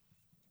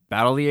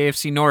 Battle of the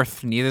AFC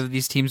North. Neither of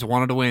these teams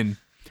wanted to win.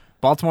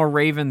 Baltimore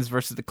Ravens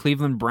versus the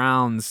Cleveland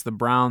Browns. The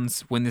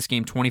Browns win this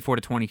game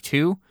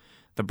 24-22.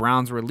 The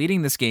Browns were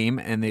leading this game,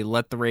 and they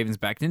let the Ravens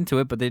back into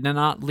it, but they did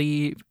not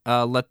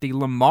let the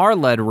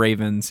Lamar-led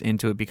Ravens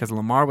into it because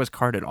Lamar was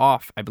carted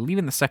off, I believe,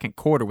 in the second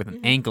quarter with an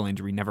ankle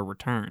injury, never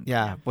returned.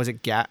 Yeah. Was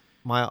it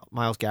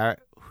Myles Garrett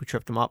who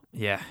tripped him up?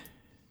 Yeah.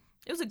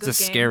 It was a good It's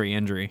a game. scary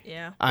injury.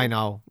 Yeah. I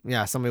know.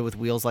 Yeah. Somebody with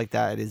wheels like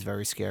that, it is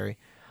very scary.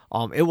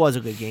 It was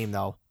a good game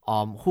though.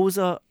 Who's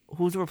the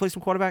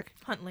replacement quarterback?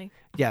 Huntley.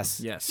 Yes.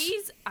 Yes.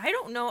 I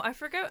don't know. I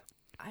forget.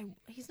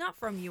 He's not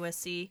from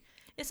USC.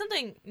 It's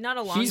something not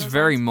along He's those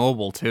very lines.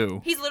 mobile,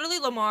 too. He's literally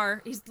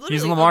Lamar. He's literally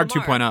He's Lamar a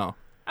 2.0.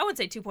 I wouldn't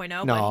say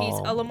 2.0, No. but he's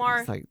a Lamar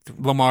It's like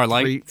Lamar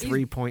Light.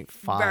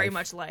 3.5. very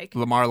much like.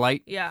 Lamar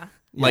Light. Yeah.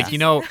 Like, Yeah. you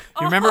know, you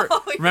remember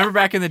Oh, yeah. remember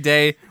back in the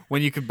day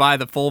when you could buy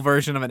the full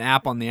version of an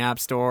app on the App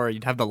Store?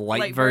 You'd have the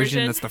light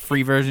version. That's the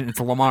free version. It's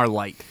a Lamar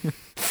Light.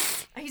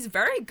 He's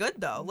very good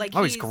though. Like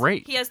Oh, he's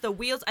great. He has the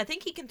wheels. I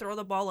think he can throw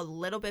the ball a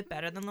little bit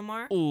better than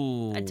Lamar.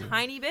 Ooh. A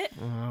tiny bit.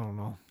 I don't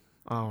know.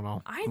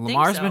 I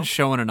Lamar's think so. been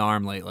showing an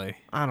arm lately.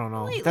 I don't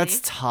know. Lately. That's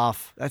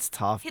tough. That's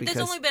tough There's because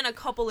only been a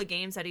couple of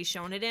games that he's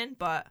shown it in,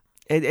 but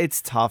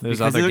it's tough. There's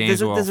because other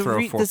games where there's he'll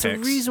throw 4 there's a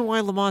picks. reason why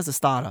Lamar's a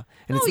starter,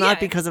 and it's Oh, not yeah.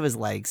 because of his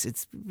legs.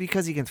 It's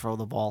because he can throw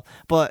the ball.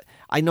 But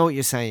I know what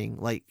you're saying.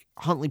 Like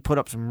Huntley put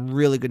up some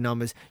really good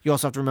numbers. You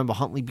also have to remember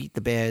Huntley beat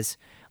the Bears.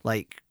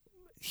 Like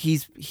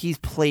he's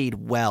played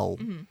well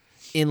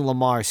in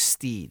Lamar's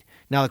stead.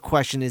 Now the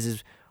question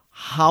is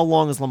how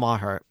long is Lamar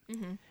hurt?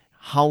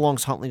 How long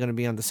is Huntley going to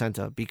be under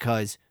center?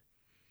 Because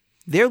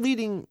they're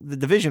leading the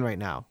division right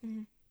now.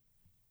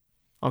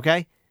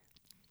 Okay.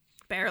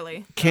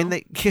 barely. Can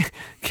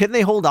so.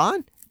 they hold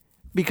on?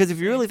 Because if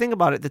you really think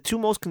about it, the two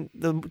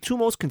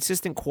most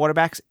consistent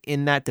quarterbacks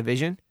in that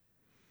division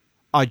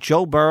are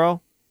Joe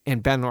Burrow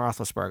and Ben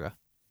Roethlisberger.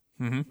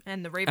 And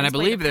the Ravens And I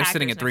play believe the they're Packers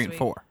sitting at 3 next and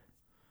 4.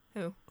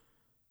 week. Who?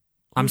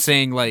 I'm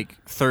saying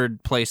like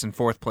 3rd place and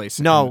 4th place.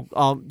 No,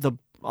 the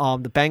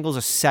Bengals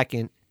are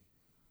second,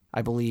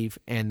 I believe,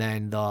 and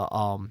then the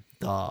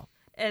Well,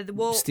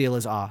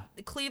 Steelers are.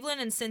 Cleveland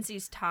and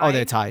Cincy's tied. Oh,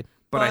 they're tied.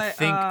 But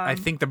I but,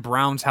 think the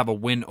Browns have a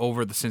win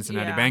over the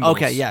Cincinnati Yeah. Bengals.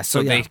 Okay, yeah,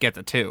 so they yeah. get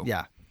the 2.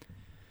 Yeah.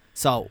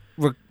 So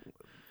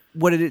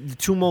the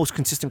two most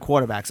consistent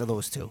quarterbacks are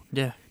those two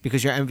Yeah.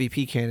 because your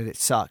MVP candidate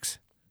sucks.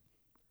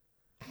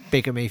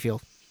 Baker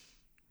Mayfield.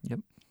 Yep.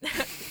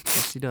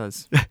 Yes, he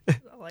does.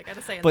 All I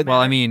gotta say. But- Well,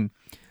 I mean,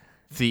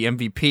 the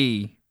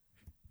MVP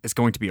is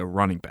going to be a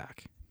running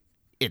back.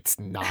 It's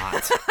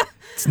not.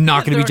 It's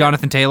not going to be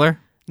Jonathan Taylor.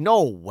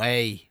 No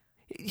way.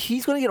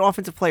 He's going to get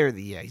Offensive Player of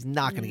the Year. He's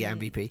not going to get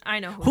MVP. I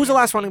know. Who's the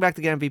last running back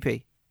to get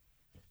MVP?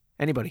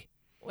 Anybody?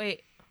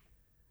 Wait,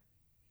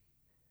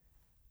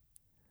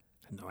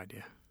 I have no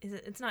idea. is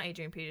it? It's not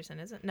Adrian Peterson,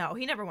 is it? No,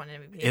 he never won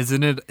an MVP.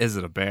 Isn't it? Is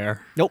it a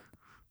bear? Nope.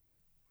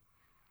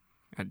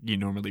 You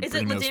normally Is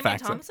it bring those LaDainian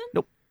facts up. Thompson?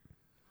 Nope.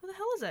 Who the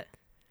hell is it?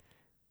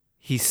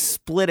 He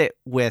split it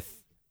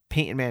with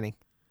Peyton Manning.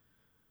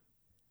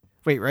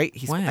 Wait, right?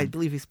 When? I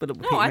believe he split it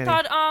with No, Peyton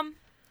I Manning.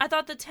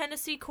 thought the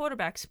Tennessee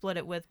quarterback split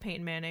it with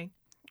Peyton Manning,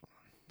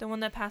 the one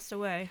that passed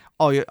away.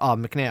 Oh, yeah,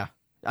 McNair.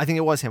 I think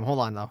it was him. Hold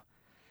on, though.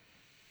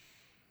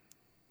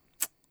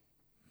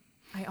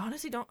 I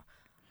honestly don't.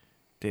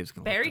 Dave's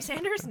gonna Barry look that.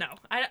 Sanders? No.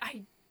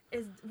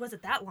 Was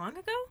it that long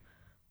ago?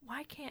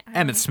 Why can't I?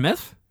 Emmitt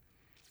Smith?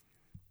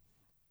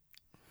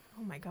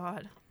 Oh my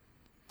God.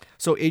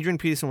 So Adrian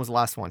Peterson was the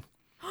last one.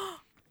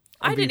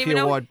 I didn't even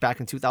know. award back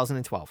in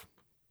 2012.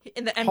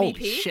 In the MVP? Holy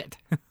shit.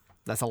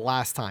 That's the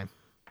last time.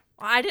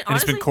 I didn't And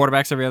it's honestly. been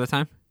quarterbacks every other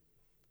time?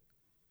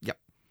 Yep.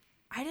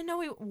 I didn't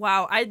know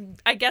wow.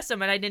 I guessed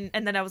him and I didn't,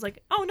 and then I was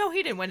like, oh no,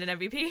 he didn't win an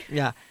MVP.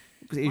 Yeah.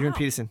 It was Adrian Wow.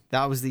 Peterson.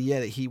 That was the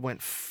year that he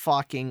went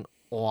fucking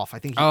off. I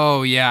think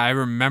Oh, yeah. I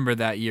remember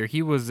that year.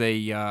 He was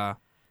a...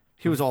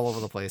 he was all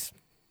over the place.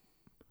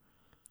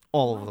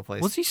 All over the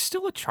place. was he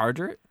still a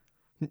Charger?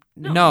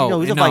 No.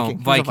 No, he's a Viking.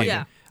 He's a Viking. Viking.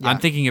 Yeah. Yeah. I'm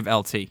thinking of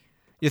LT.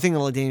 You're thinking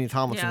LaDainian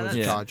Tomlinson Yeah, was that's- a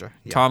Yeah. Charger.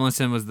 Yeah.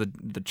 Tomlinson was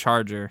the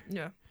Charger,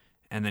 Yeah.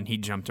 and then he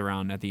jumped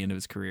around at the end of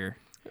his career.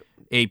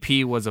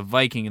 AP was a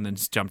Viking and then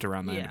just jumped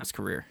around the end Yeah. of his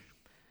career.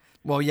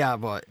 Well, yeah,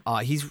 but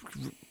he's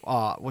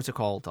what's it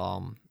called?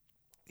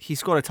 He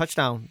scored a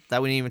touchdown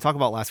that we didn't even talk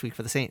about last week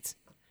for the Saints,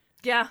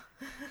 Yeah.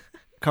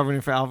 covering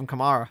in for Alvin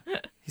Kamara.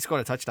 He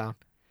scored a touchdown.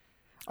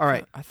 All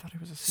right. I thought he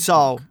was a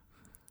So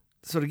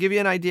to give you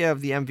an idea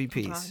of the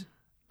MVPs,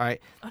 all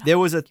right, Oh, there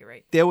was you're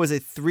right. a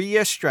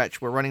 3-year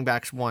stretch where running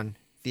backs won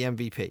the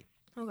MVP.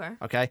 Okay.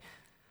 Okay,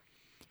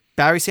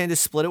 Barry Sanders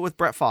split it with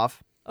Brett Favre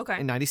Okay.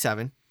 in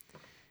 '97.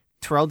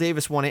 Terrell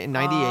Davis won it in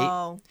 '98,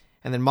 Oh.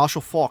 and then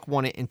Marshall Faulk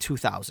won it in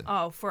 2000.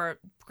 Oh, for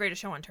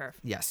Greatest Show on Turf.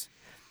 Yes.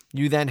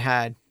 You then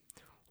had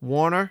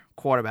Warner,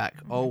 quarterback,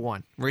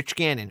 01. Rich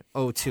Gannon,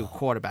 02,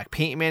 quarterback.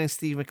 Peyton Manning,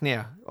 Steve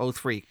McNair,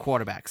 03,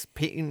 quarterbacks.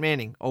 Peyton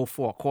Manning,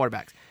 04,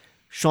 quarterbacks.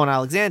 Sean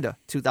Alexander,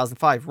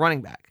 2005,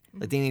 running back.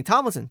 LaDainian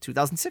Tomlinson,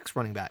 2006,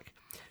 running back.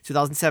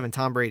 2007,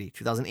 Tom Brady.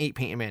 2008,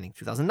 Peyton Manning.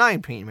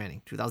 2009, Peyton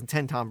Manning.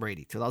 2010, Tom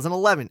Brady.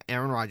 2011,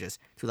 Aaron Rodgers.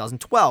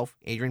 2012,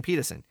 Adrian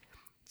Peterson.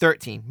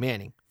 13,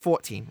 Manning.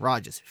 14,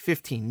 Rodgers.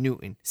 15,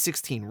 Newton.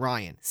 16,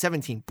 Ryan.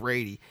 17,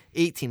 Brady.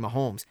 18,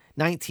 Mahomes.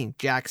 19,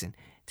 Jackson.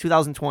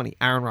 2020,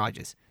 Aaron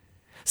Rodgers.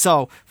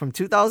 So from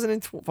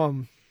 2000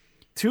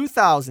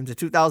 to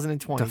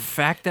 2020, The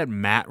fact that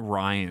Matt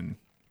Ryan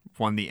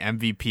won the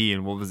MVP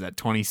in, what was that,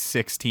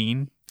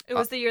 2016? It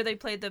was the year they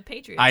played the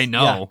Patriots. I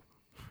know.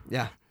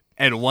 yeah.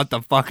 And what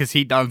the fuck has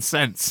he done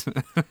since?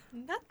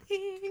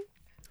 Nothing.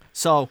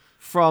 So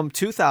from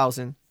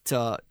 2000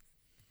 to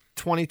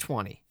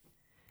 2020,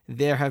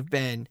 there have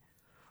been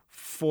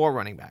 4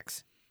 running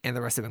backs, and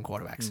the rest have been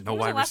quarterbacks. No When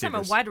was wide the last time a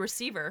receivers. wide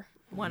receiver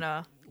won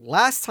a?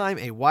 Last time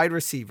a wide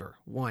receiver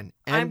won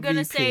MVP. I'm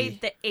gonna say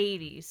the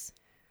 80s,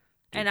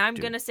 and I'm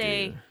gonna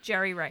say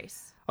Jerry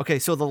Rice. Okay,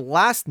 so the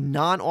last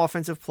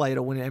non-offensive player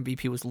to win an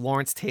MVP was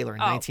Lawrence Taylor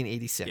in Oh.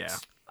 1986. Yeah.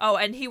 Oh,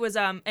 and he was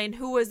and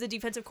who was the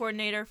defensive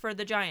coordinator for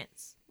the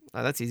Giants?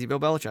 That's easy. Bill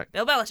Belichick.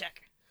 Bill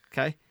Belichick.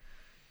 Okay.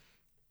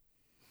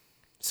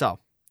 So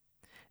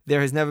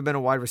there has never been a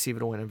wide receiver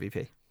to win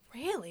MVP.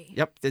 Really?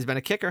 Yep. There's been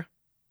a kicker.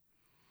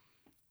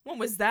 When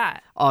was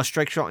that?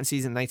 Strike shortened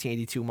season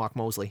 1982. Mark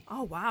Mosley.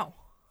 Oh wow.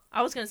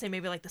 I was gonna say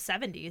maybe like the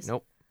 70s.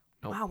 Nope.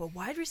 Wow, a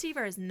wide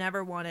receiver has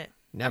never won it.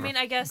 Never. I mean,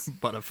 I guess,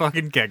 But a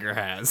fucking kicker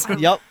has.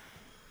 Yep.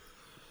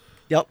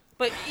 Yep.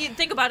 but you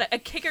think about it, a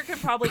kicker can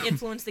probably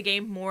influence the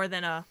game more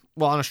than a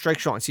Well, on a strike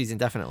shortened season,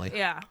 definitely.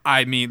 yeah.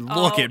 I mean,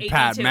 look Oh, at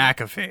Pat 82.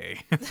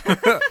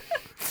 McAfee.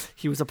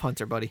 He was a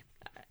punter, buddy.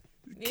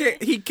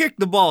 He kicked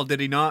the ball, did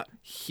he not?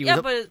 He was Yeah,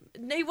 a, but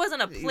he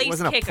wasn't a place he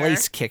wasn't kicker. a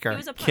place kicker. He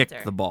was a punter.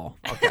 Kicked the ball.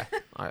 Okay.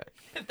 All right.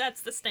 If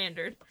that's the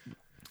standard.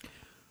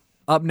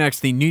 Up next,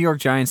 the New York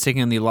Giants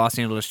taking on the Los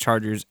Angeles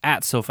Chargers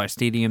at SoFi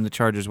Stadium. The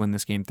Chargers win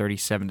this game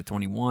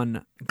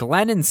 37-21.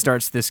 Glennon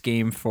starts this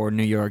game for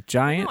New York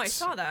Giants. Oh, I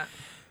saw that.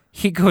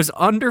 He goes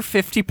under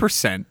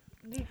 50%.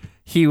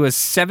 He was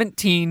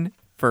 17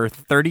 for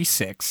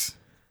 36.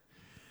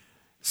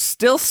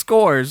 Still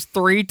scores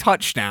 3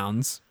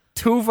 touchdowns,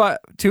 through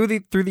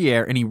the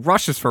air, and he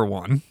rushes for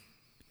 1.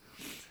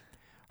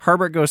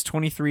 Herbert goes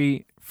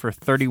 23 for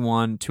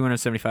 31,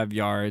 275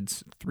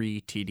 yards,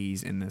 3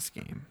 TDs in this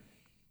game.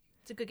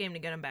 It's a good game to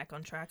get him back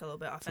on track a little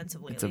bit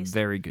offensively, It's at a least.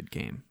 very good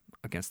game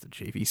against the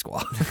JV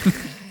squad.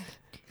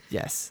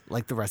 Yes.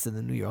 Like the rest of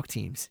the New York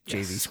teams,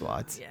 JV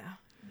squads. Yeah.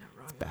 Not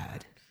wrong with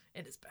Bad. that.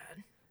 It is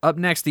bad. Up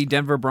next, the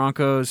Denver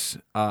Broncos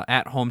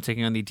at home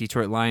taking on the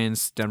Detroit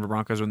Lions. Denver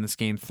Broncos win this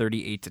game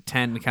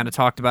 38-10. We kind of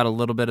talked about a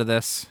little bit of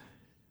this.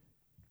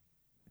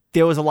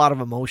 There was a lot of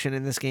emotion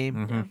in this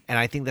game, Mhm. and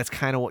I think that's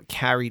kind of what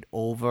carried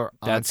over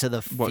That's onto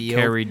the what field.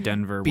 carried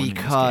Denver winning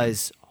this game.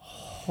 Because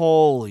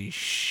holy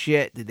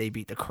shit, did they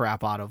beat the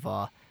crap out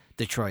of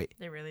Detroit?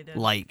 They really did.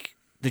 Like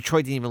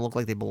Detroit didn't even look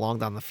like they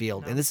belonged on the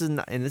field. No. And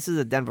this is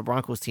a Denver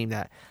Broncos team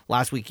that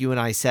last week you and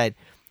I said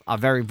are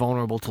very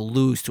vulnerable to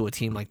lose to a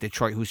team like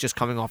Detroit, who's just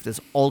coming off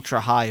this ultra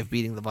high of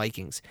beating the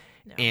Vikings.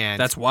 Yeah. And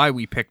That's why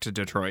we picked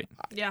Detroit.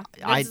 Yeah.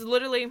 I- It's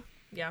literally,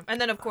 yeah.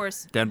 And then, of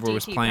course, Denver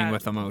was DT playing passed-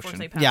 with emotion.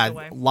 unfortunately passed yeah,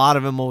 away. a lot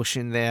of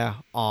emotion there.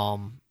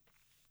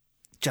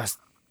 Just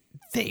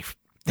they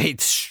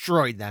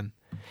destroyed them.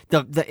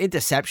 The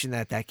interception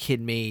that kid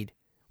made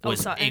Oh,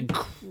 was Sutton.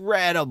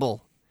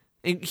 incredible.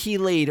 And he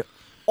laid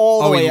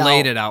all the way out. He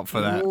laid it out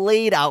for that.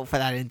 Laid out for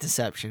that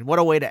interception. What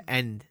a way to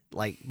end,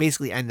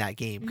 basically end that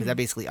game, because that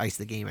basically iced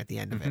the game at the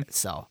end of it.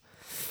 So,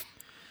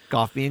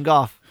 Goff being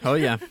Goff. Oh,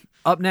 yeah.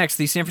 Up next,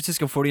 the San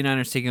Francisco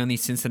 49ers taking on the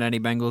Cincinnati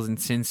Bengals in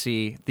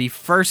Cincy. The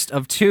first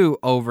of 2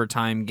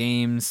 overtime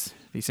games.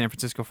 The San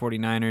Francisco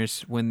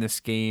 49ers win this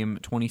game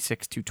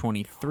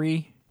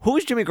 26-23. Who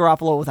is Jimmy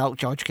Garoppolo without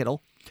George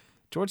Kittle?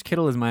 George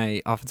Kittle is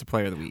my offensive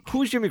player of the week.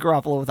 Who is Jimmy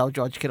Garoppolo without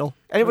George Kittle?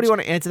 Anybody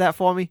want to answer that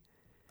for me?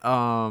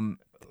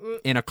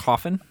 In a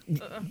coffin.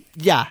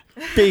 Yeah,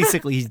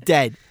 basically, he's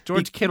dead.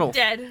 George Kittle,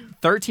 Dead.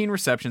 13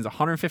 receptions,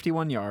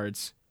 151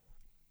 yards.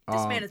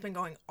 This man has been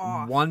going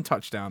off. 1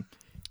 touchdown.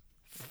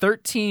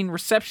 13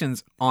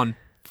 receptions on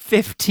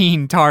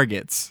 15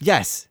 targets.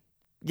 Yes,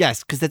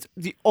 because that's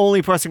the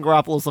only person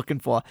Garoppolo's looking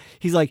for.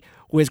 He's like,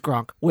 where's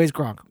Gronk? Where's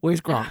Gronk?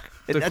 Where's Gronk?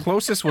 The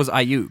closest was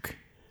Ayuk,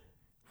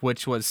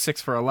 which was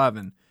 6 for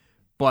 11,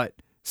 but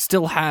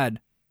still had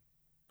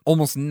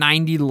almost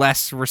 90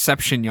 less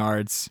reception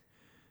yards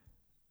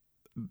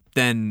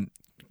than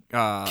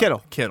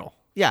Kittle.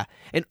 Yeah,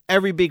 and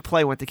every big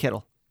play went to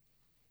Kittle.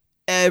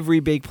 Every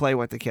big play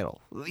went to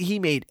Kittle. He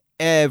made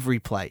every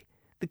play.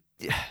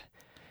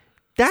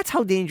 That's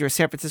how dangerous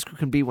San Francisco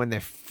can be when they're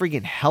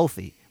friggin'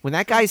 healthy. When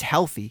that guy's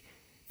healthy,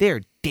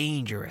 they're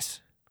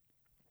dangerous.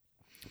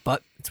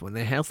 But it's when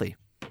they're healthy.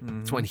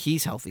 Mm-hmm. It's when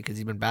he's healthy, because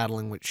he's been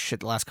battling with shit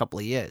the last couple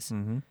of years.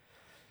 Mm-hmm.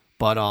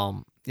 But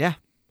yeah,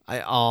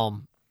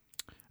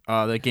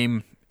 the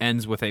game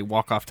ends with a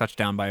walk-off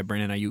touchdown by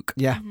Brandon Ayuk.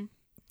 Yeah.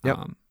 Yep.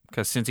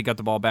 Because since he got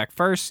the ball back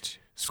first,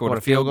 scored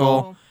a field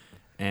goal,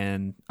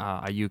 and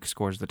Ayuk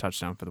scores the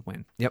touchdown for the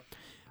win. Yep.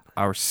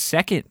 Our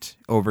second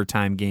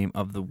overtime game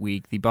of the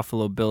week, the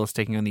Buffalo Bills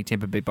taking on the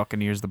Tampa Bay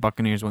Buccaneers. The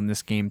Buccaneers won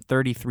this game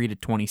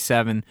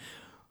 33-27.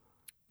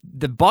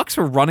 The Bucs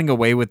were running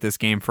away with this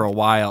game for a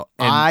while.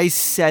 And I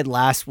said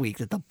last week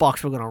that the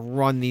Bucs were going to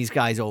run these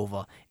guys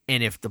over,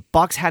 and if the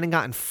Bucs hadn't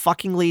gotten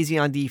fucking lazy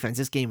on defense,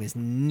 this game is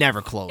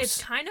never close.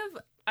 It's kind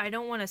of, I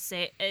don't want to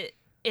say it.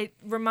 It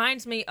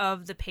reminds me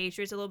of the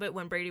Patriots a little bit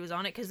when Brady was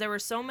on it, because there were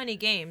so many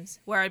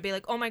games where I'd be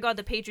like, "Oh my god,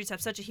 the Patriots have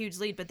such a huge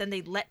lead," but then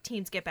they let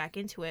teams get back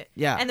into it.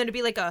 Yeah, and then it'd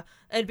be like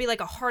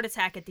a heart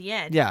attack at the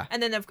end. Yeah,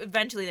 and then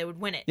eventually they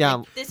would win it. Yeah,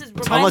 like, this is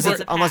reminds me of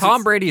the past.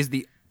 Tom Brady is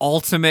the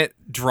ultimate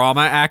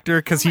drama actor,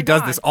 because he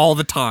does this all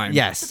the time.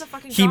 Yes,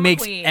 he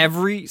makes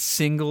every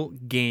single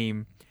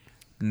game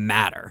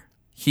matter.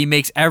 He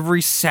makes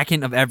every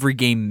second of every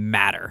game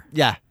matter.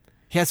 Yeah.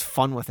 He has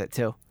fun with it,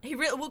 too. He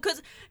really, well,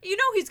 because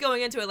he's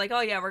going into it like,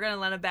 oh, yeah, we're going to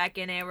let him back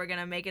in and we're going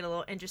to make it a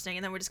little interesting,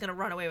 and then we're just going to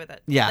run away with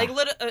it. Yeah. Like,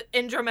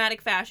 in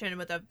dramatic fashion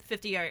with a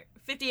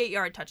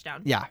 58-yard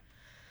touchdown. Yeah.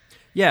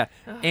 Yeah,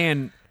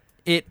 and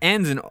it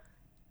ends in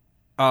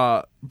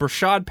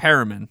Brashad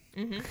Perriman.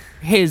 Mm-hmm.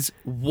 His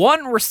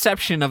one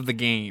reception of the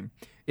game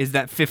is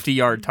that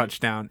 50-yard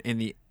touchdown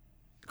in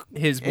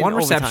one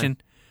reception,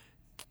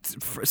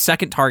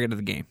 second target of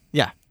the game.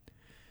 Yeah.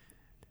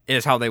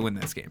 Is how they win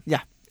this game.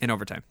 Yeah. In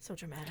overtime. So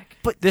dramatic.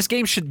 But this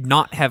game should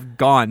not have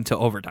gone to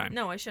overtime.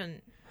 No, I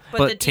shouldn't.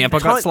 But Tampa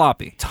got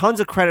sloppy. Tons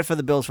of credit for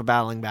the Bills for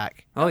battling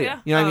back. Oh, yeah.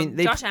 You know what I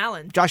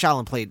mean? Josh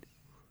Allen played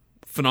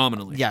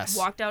phenomenally. Yes.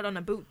 Walked out on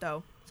a boot,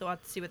 though. So we'll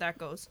have to see what that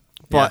goes.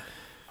 But,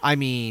 I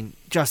mean,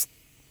 just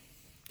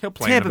he'll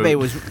play Tampa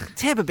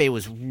Bay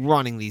was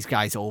running these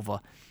guys over.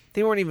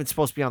 They weren't even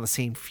supposed to be on the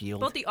same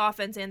field. Both the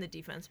offense and the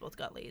defense both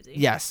got lazy.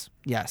 Yes.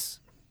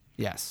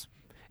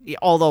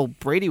 Although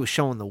Brady was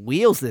showing the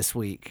wheels this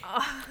week.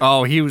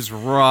 Oh, he was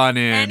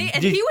running. And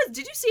he was.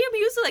 Did you see him?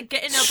 He was like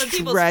getting up in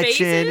people's faces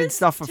stretching and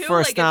stuff for too,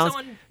 first like downs.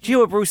 Did you hear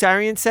what Bruce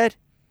Arians said?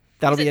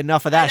 That'll be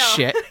enough of that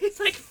shit. He's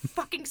like,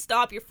 fucking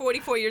stop! You're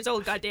 44 years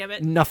old. God damn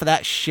it! Enough of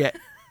that shit.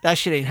 That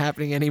shit ain't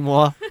happening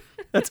anymore.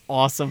 That's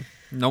awesome.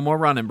 No more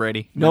running,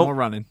 Brady. No more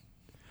running.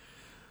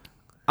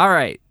 All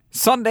right.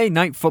 Sunday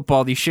Night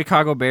Football. The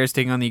Chicago Bears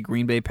taking on the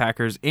Green Bay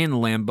Packers in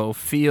Lambeau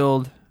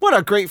Field. What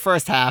a great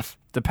first half.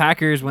 The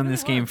Packers win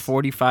this game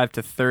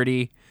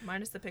 45-30.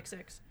 Minus the pick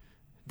six.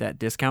 That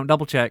discount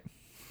double check.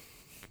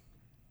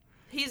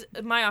 He's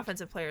my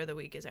offensive player of the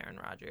week is Aaron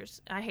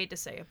Rodgers. I hate to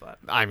say it, but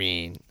I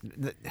mean,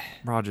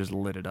 Rodgers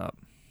lit it up.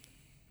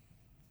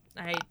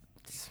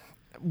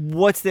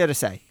 What's there to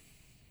say?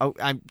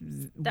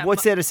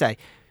 What's there to say?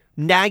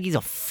 Nagy's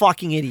a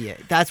fucking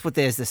idiot. That's what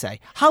there's to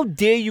say. How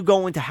dare you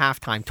go into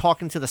halftime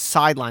talking to the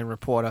sideline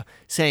reporter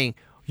saying,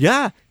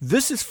 "Yeah,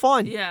 this is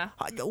fun." Yeah.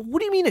 What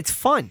do you mean it's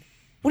fun?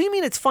 What do you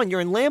mean it's fun?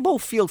 You're in Lambeau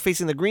Field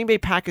facing the Green Bay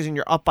Packers and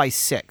you're up by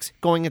 6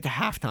 going into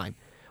halftime.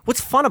 What's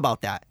fun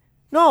about that?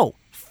 No.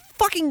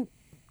 Fucking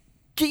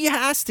get your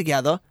ass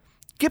together.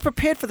 Get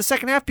prepared for the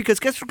second half, because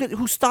guess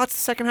who starts the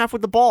second half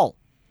with the ball?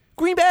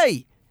 Green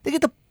Bay. They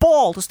get the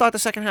ball to start the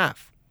second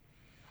half.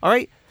 All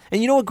right?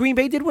 And you know what Green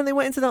Bay did when they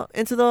went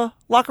into the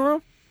locker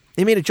room?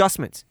 They made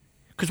adjustments.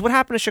 Because what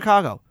happened to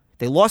Chicago?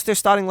 They lost their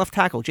starting left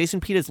tackle. Jason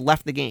Peters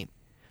left the game.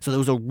 So there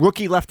was a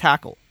rookie left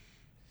tackle.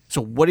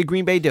 So what did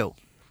Green Bay do?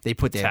 They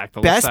put their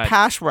best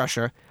pass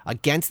rusher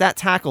against that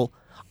tackle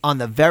on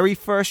the very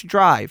first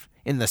drive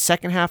in the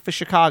second half for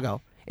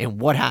Chicago.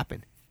 And what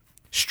happened?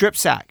 Strip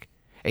sack.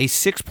 A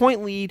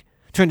 6-point lead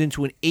turned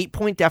into an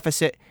 8-point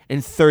deficit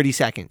in 30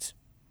 seconds.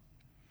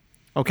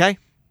 Okay?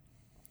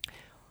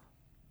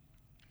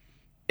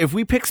 If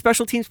we pick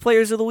special teams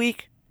players of the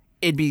week,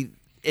 it'd be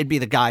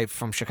the guy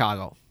from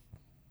Chicago.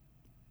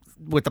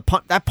 With the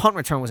punt, that punt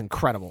return was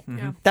incredible.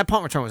 Yeah. That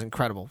punt return was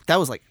incredible. That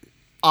was like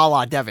a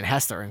la Devin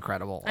Hester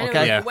incredible. I know,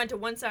 Okay? it went to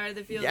one side of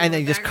the field And they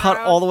went just back cut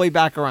around. all the way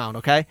back around,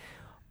 okay?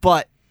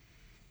 But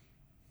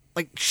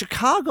like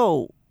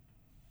Chicago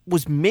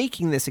was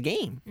making this a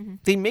game. Mm-hmm.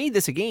 They made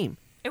this a game.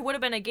 It would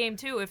have been a game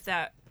too if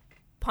that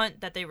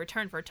punt that they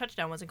returned for a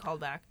touchdown wasn't called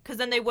back, because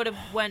then they would have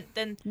went.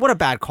 Then What a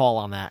bad call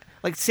on that.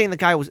 Like saying the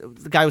guy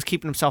was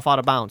keeping himself out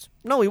of bounds.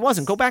 No, he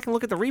wasn't. Go back and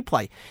look at the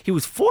replay. He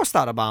was forced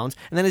out of bounds,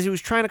 and then as he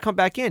was trying to come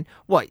back in,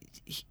 what?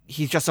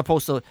 He's just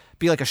supposed to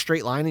be like a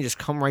straight line and just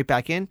come right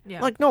back in?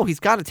 Yeah. Like no,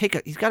 he's got to take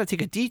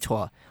a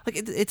detour.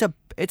 Like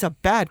it's a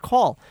bad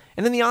call.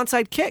 And then the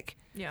onside kick.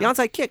 Yeah. The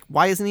onside kick.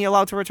 Why isn't he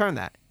allowed to return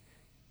that?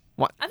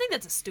 I think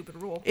that's a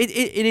stupid rule. It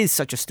is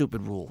such a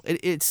stupid rule.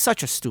 It's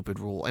such a stupid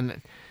rule,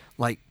 and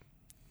like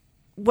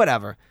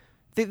whatever.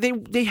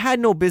 They had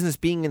no business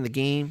being in the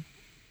game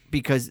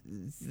because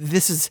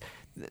this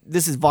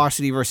is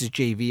varsity versus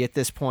JV at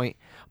this point.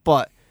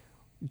 But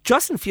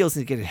Justin Fields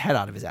needs to get his head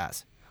out of his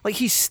ass. Like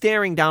he's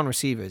staring down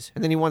receivers,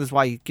 and then he wonders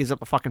why he gives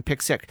up a fucking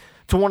pick six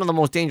to one of the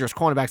most dangerous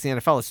cornerbacks in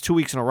the NFL. It's 2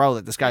 weeks in a row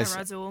that this guy's.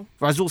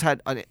 Razul's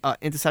had an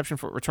interception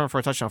for return for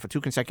a touchdown for 2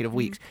 consecutive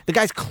weeks. The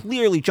guy's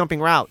clearly jumping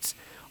routes.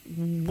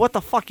 What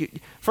the fuck?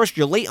 First,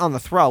 you're late on the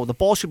throw. The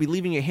ball should be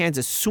leaving your hands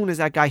as soon as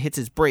that guy hits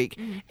his break.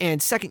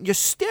 And second, you're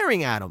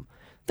staring at him.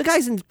 The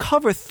guy's in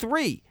cover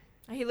 3.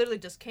 He literally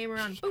just came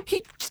around.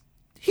 Boop.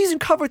 He's in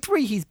cover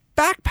 3. He's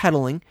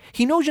backpedaling.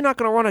 He knows you're not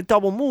going to run a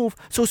double move.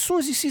 So as soon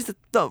as he sees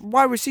the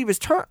wide receiver's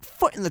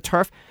foot in the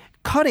turf,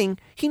 cutting,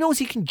 he knows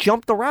he can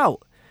jump the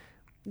route.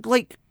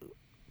 Like,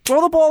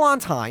 throw the ball on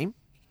time,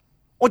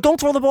 or don't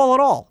throw the ball at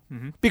all.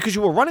 Because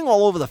you were running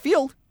all over the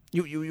field.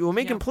 You were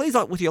making plays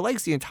out with your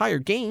legs the entire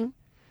game.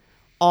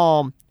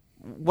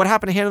 What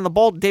happened to handing the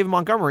ball to David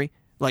Montgomery?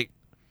 Like,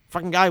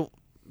 fucking guy,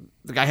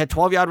 the guy had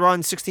 12-yard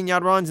runs,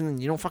 16-yard runs, and then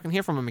you don't fucking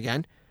hear from him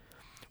again.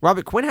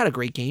 Robert Quinn had a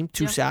great game,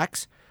 2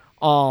 sacks.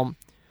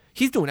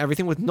 He's doing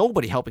everything with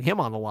nobody helping him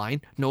on the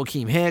line. No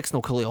Akeem Hicks,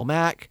 no Khalil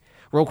Mack.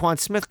 Roquan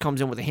Smith comes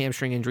in with a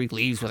hamstring injury,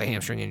 leaves with a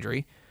hamstring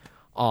injury.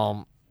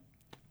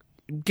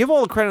 Give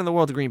all the credit in the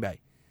world to Green Bay.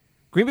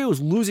 Green Bay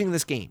was losing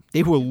this game.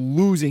 They were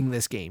losing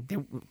this game.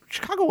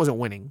 Chicago wasn't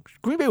winning.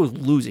 Green Bay was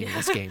losing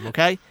this game,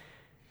 okay?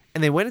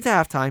 And they went into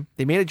halftime,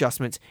 they made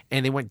adjustments,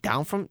 and they went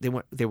down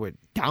they were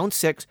down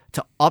 6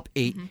 to up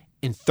 8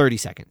 in 30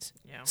 seconds.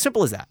 Yeah.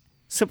 Simple as that.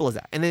 Simple as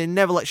that. And they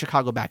never let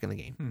Chicago back in the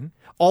game.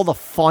 All the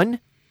fucking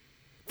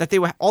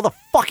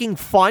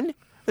fun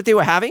that they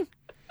were having.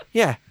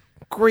 Yeah.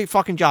 Great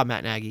fucking job,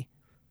 Matt Nagy.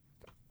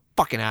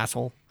 Fucking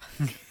asshole.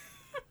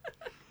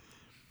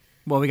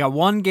 Well, we got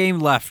one game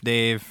left,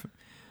 Dave.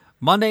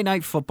 Monday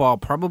Night Football,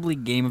 probably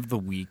game of the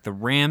week. The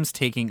Rams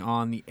taking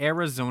on the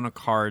Arizona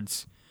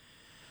Cards.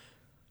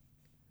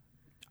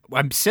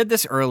 I said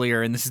this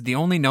earlier, and this is the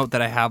only note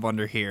that I have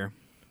under here.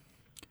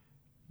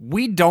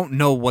 We don't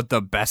know what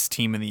the best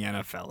team in the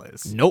NFL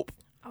is. Nope.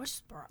 I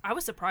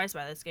was surprised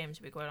by this game,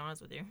 to be quite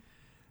honest with you.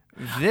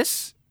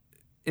 This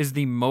is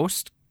the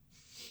most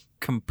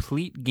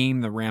complete game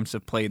the Rams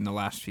have played in the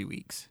last few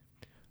weeks.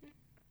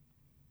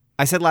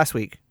 I said last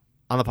week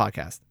on the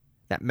podcast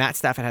that Matt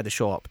Stafford had to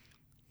show up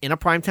in a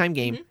primetime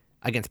game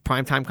against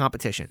primetime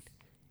competition,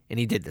 and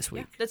he did this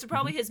week. Yeah, that's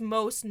probably his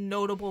most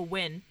notable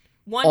win.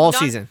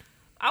 Season.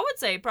 I would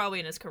say probably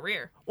in his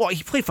career. Well,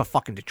 he played for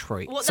fucking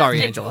Detroit. Well,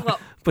 Sorry, Angela.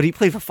 But he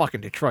played for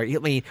fucking Detroit. I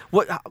mean,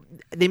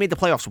 they made the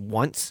playoffs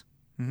once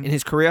in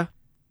his career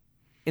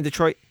in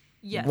Detroit?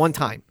 Yes. One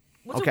time.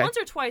 Was it once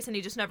or twice and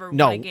he just never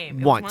No, won a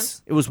game?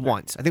 once. It was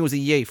once. I think it was a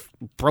year he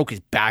broke his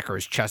back or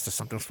his chest or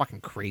something. It was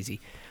fucking crazy.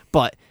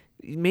 But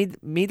he made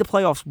the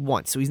playoffs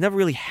once, so he's never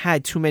really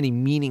had too many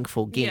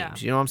meaningful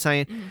games. Yeah. You know what I'm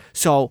saying?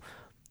 So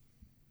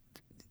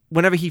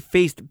whenever he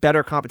faced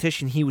better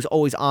competition, he was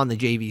always on the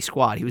JV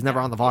squad. He was never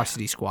on the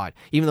varsity squad,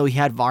 even though he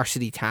had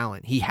varsity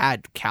talent. He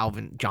had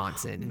Calvin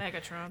Johnson.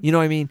 Megatron. You know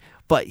what I mean?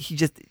 But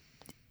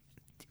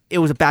it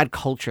was a bad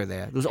culture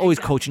there. There was always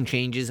coaching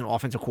changes and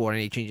offensive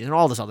coordinator changes and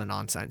all this other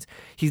nonsense.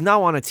 He's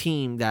now on a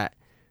team that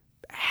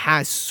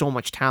has so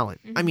much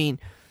talent. I mean,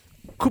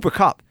 Cooper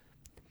Kupp,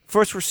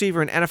 first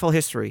receiver in NFL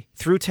history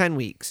through 10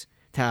 weeks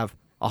to have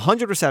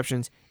 100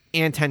 receptions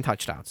and 10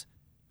 touchdowns.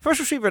 First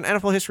receiver in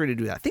NFL history to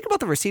do that. Think about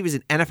the receivers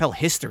in NFL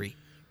history.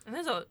 And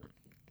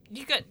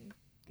you got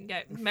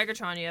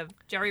Megatron, you have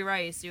Jerry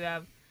Rice, you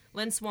have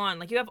Lynn Swann,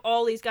 like you have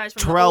all these guys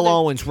from Terrell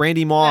Owens,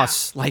 Randy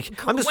Moss, like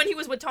when he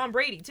was with Tom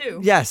Brady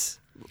too. Yes.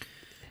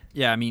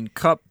 Yeah, I mean,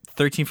 Kupp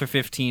 13 for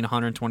 15,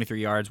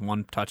 123 yards,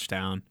 1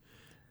 touchdown.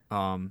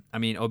 I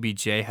mean,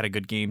 OBJ had a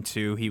good game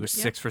too. He was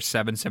 6 for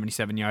 7,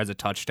 77 yards, a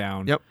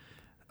touchdown. Yep.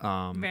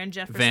 Van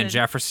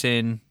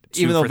Jefferson,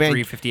 2 even though for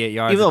 358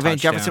 yards. Even though a Van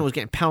touchdown. Jefferson was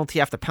getting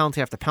penalty after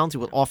penalty after penalty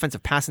with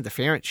offensive pass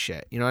interference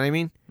shit. You know what I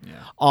mean?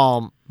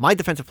 Yeah. My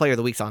defensive player of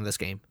the week's on this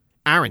game.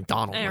 Aaron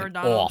Donald went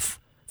off.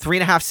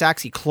 3.5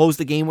 sacks. He closed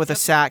the game with a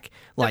sack.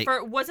 Like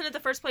wasn't it the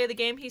first play of the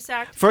game he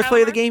sacked? first Kyler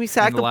play of the Murray? game he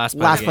sacked And the him. last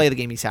Last play play of the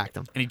game he sacked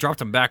him. And he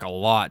dropped him back a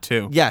lot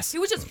too. Yes. He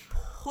was just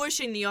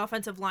pushing the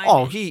offensive line.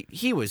 Oh,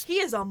 he was. He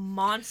is a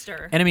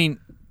monster. And I mean,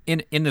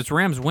 in this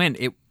Rams win,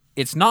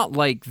 it's not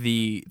like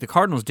the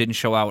Cardinals didn't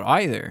show out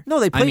either. No,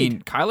 they played. I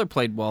mean, Kyler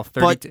played well,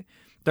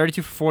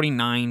 32 for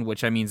 49,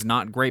 which I mean is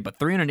not great, but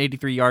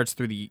 383 yards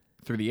through the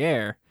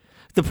air.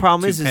 The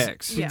problem Two is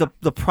picks. Yeah.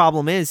 the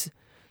problem is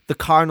the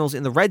Cardinals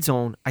in the red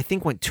zone, I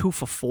think, went 2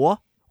 for 4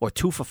 or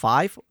 2 for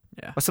 5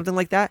 Yeah. or something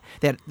like that.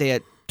 They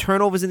had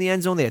turnovers in the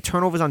end zone. They had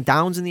turnovers on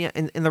downs in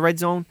the red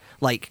zone.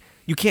 Like,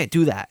 you can't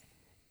do that.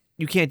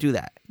 You can't do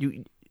that.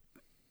 You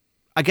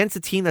against a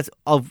team that's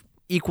of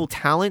equal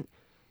talent,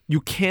 you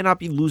cannot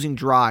be losing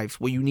drives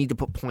where you need to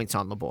put points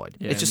on the board.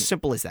 Yeah, It's just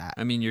simple as that.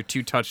 I mean, your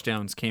 2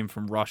 touchdowns came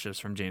from rushes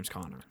from James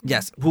Conner.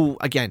 Yes, who,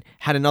 again,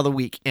 had another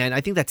week. And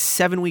I think that's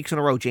 7 weeks in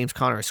a row James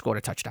Conner has scored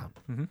a touchdown.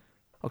 Mm-hmm.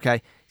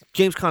 Okay?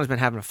 James Conner's been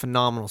having a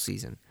phenomenal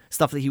season.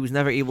 Stuff that he was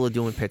never able to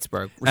do in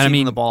Pittsburgh. I Receiving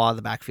mean- the ball out of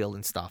the backfield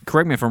and stuff.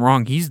 Correct me if I'm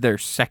wrong, he's their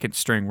second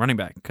string running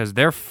back because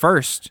their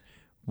first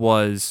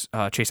was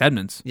Chase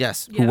Edmonds,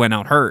 Yes. who went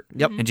out hurt.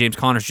 Yep. And James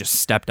Conner's just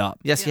stepped up.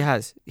 Yes, he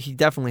has. He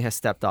definitely has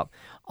stepped up.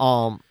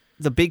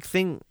 The big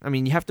thing, I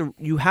mean, you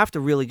have to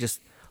really just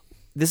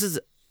this is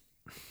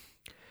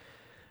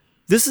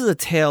a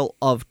tale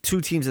of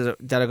two teams that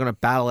are going to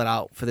battle it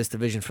out for this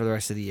division for the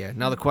rest of the year.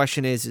 Now the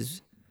question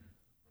is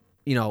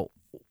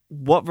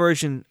what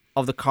version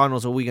of the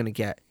Cardinals are we going to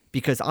get?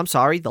 Because I'm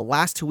sorry, the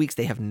last 2 weeks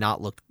they have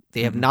not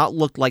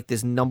looked like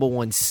this number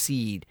 1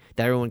 seed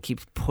that everyone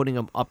keeps putting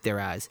them up there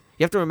as.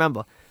 You have to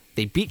remember,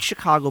 they beat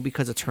Chicago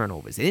because of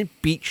turnovers. They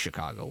didn't beat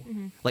Chicago.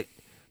 Like,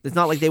 it's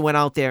not like they went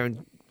out there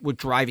and were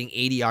driving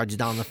 80 yards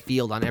down the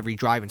field on every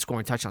drive and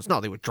scoring touchdowns.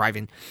 No, they were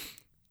driving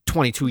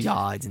 22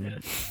 yards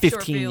and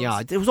 15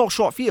 yards. It was all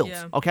short fields,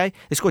 Yeah. okay?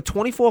 They scored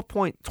 24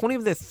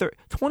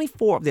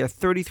 of their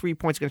 33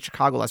 points against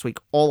Chicago last week,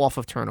 all off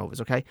of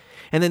turnovers, okay?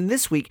 And then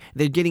this week,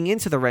 they're getting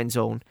into the red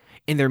zone,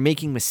 and they're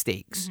making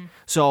mistakes.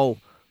 So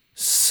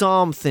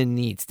something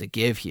needs to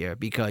give here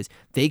because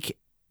they're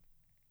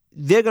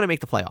going to make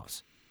the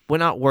playoffs. We're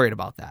not worried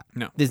about that.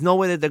 No. There's no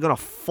way that they're going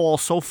to fall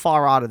so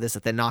far out of this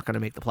that they're not going to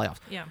make the playoffs.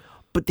 Yeah.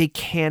 But they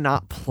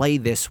cannot play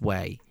this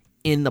way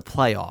in the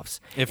playoffs.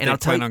 If And they I'll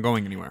tell plan you- on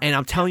going anywhere. And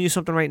I'm telling you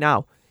something right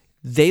now.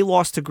 They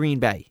lost to Green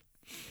Bay.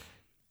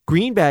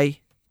 Green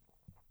Bay,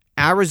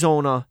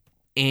 Arizona,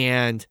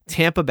 and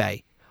Tampa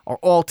Bay are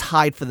all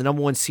tied for the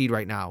number 1 seed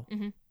right now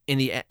in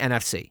the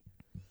NFC.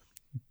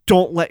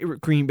 Don't let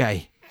Green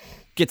Bay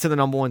get to the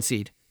number 1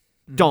 seed.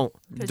 Don't.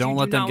 'Cause Don't you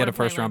let do them not get wanna a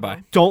first play round Lambeau.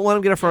 bye. Don't let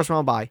them get a first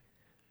round bye.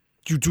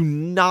 You do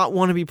not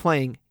want to be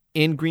playing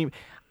in Green.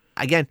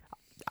 Again,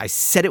 I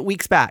said it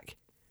weeks back.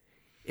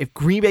 If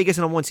Green Bay gets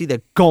a number 1 seed,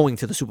 they're going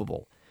to the Super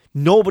Bowl.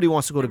 Nobody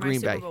wants to go to They're my Green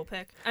Super Bay. Bowl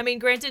pick. I mean,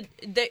 granted,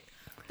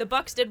 the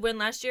Bucks did win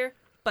last year,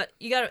 but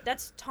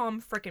that's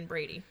Tom frickin'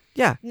 Brady,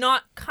 Yeah.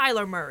 not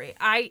Kyler Murray.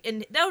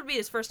 And that would be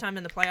his first time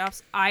in the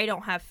playoffs. I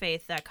don't have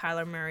faith that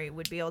Kyler Murray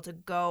would be able to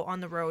go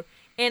on the road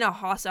in a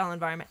hostile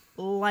environment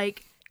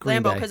like Green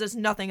Lambeau Bay. because there's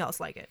nothing else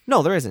like it.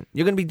 No, there isn't.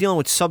 You're going to be dealing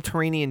with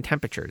subterranean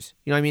temperatures.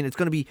 You know what I mean? It's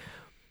going to be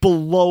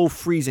below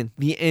freezing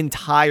the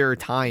entire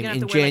time You're gonna in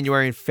have to wear, like,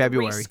 January and 3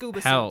 February. scuba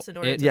Hell, suits in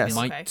order it to yes. be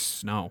might okay.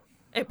 snow.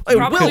 It It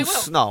probably will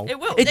snow. It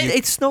will.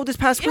 It snowed this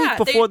past week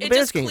before the it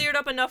Bears just game. cleared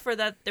up enough for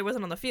that there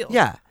wasn't on the field.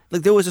 Yeah.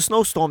 Like, there was a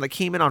snowstorm that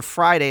came in on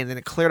Friday, and then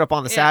it cleared up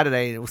on the Yeah.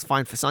 Saturday, and it was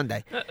fine for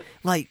Sunday.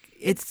 Like,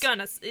 There's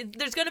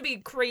gonna be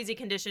crazy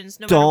conditions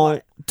no matter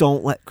what.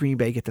 Don't let Green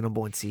Bay get the number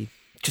 1 seed.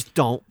 Just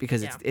don't,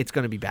 because Yeah. it's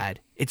going to be bad.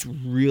 It's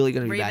really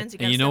going to be Ravens,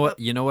 bad. you And you gotta know step what? up.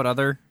 You know what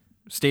other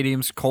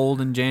stadium's cold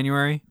in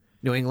January?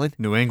 New England?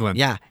 New England.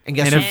 Yeah. And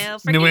guess And who? Hell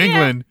if New freaking yeah.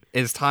 England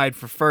is tied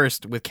for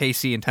first with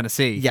KC and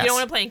Tennessee. Yes. You don't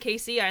want to play in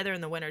KC either in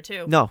the winter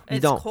too. No, you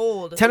it's don't.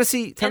 cold.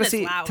 Tennessee And it's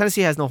loud.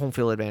 has no home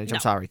field advantage. I'm No.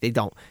 sorry. They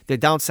don't. They're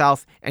down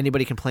south.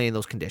 Anybody can play in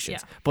those conditions.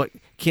 Yeah. But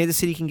Kansas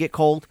City can get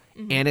cold,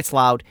 and it's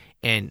loud.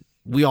 And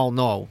we all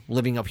know,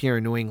 living up here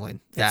in New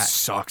England, It that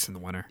sucks in the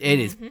winter. it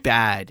is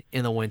bad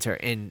in the winter.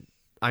 And,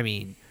 I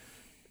mean,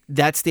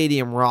 that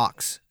stadium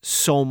rocks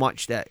so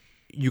much that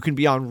you can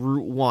be on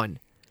Route 1,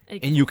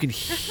 and you can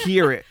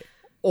hear it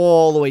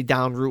all the way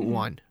down Route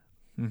 1.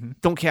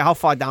 Don't care how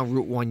far down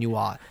Route 1 you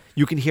are.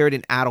 You can hear it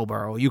in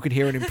Attleboro. You can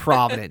hear it in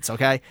Providence,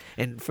 okay?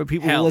 And for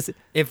people who Hell, listen...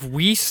 if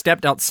we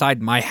stepped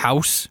outside my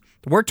house,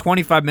 we're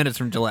 25 minutes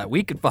from Gillette.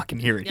 We could fucking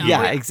hear it. Yeah.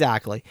 Yeah, Yeah.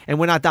 exactly. And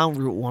we're not down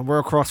Route 1. We're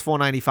across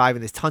 495,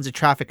 and there's tons of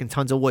traffic and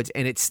tons of woods,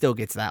 and it still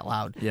gets that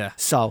loud. Yeah.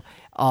 So,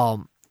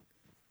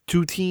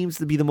 two teams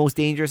to be the most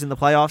dangerous in the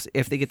playoffs,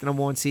 if they get the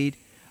number 1 seed,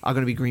 are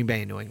going to be Green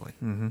Bay and New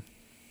England.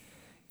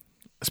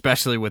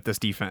 Especially with this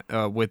defense,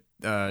 with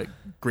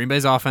Green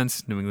Bay's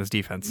offense, New England's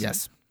defense.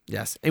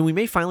 Yes. And we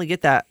may finally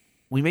get that.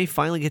 We may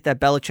finally get that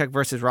Belichick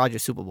versus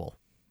Rodgers Super Bowl.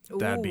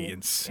 That'd be Ooh,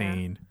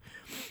 insane.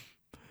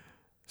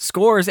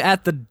 Scores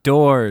at the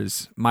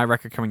doors. My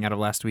record coming out of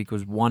last week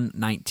was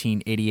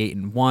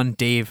 119-88-1.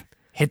 Dave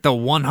hit the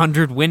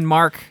 100 win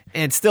mark.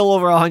 And still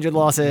over 100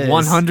 losses.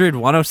 100,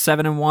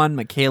 107-1.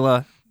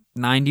 Michaela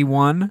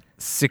 91,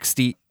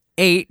 60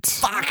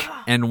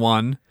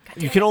 8-1.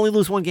 You can only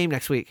lose one game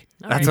next week.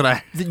 That's what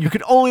I. You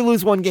can only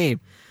lose one game.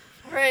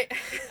 All right.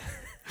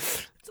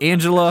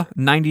 Angela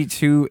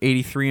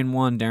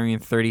 92-83-1. Darian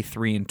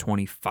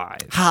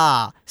 33-25.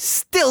 Ha!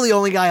 Still the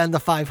only guy under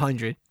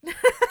 500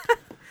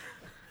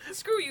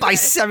 Screw you. by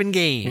guys. 7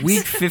 games.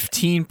 Week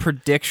 15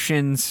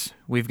 predictions.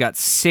 We've got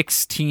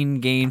 16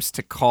 games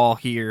to call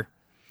here.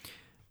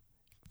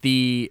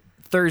 The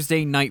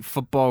Thursday night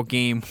football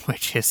game,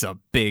 which is a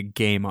big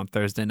game on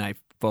Thursday night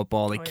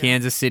football. The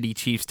Kansas City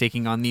Chiefs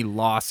taking on the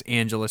Los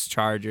Angeles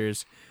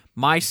Chargers.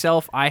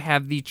 Myself, I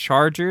have the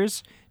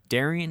Chargers.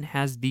 Darian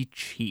has the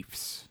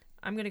Chiefs.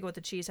 I'm gonna go with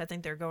the Chiefs. I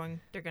think they're gonna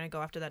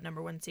go after that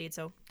number 1 seed,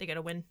 so they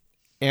gotta win.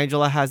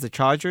 Angela has the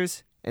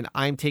Chargers, and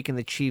I'm taking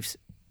the Chiefs.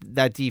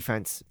 That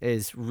defense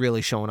is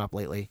really showing up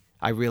lately.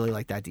 I really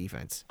like that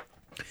defense.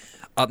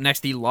 Up next,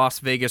 the Las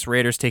Vegas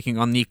Raiders taking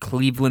on the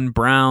Cleveland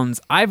Browns.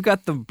 I've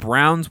got the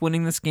Browns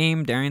winning this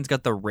game. Darian's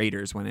got the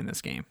Raiders winning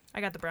this game.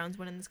 I got the Browns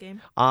winning this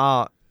game.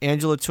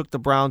 Angela took the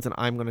Browns, and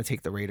I'm going to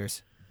take the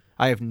Raiders.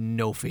 I have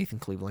no faith in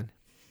Cleveland.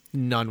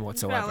 None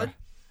whatsoever. Valid.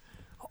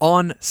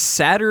 On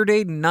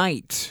Saturday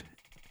night,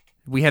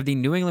 we have the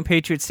New England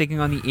Patriots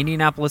taking on the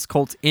Indianapolis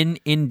Colts in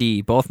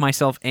Indy. Both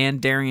myself and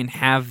Darian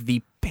have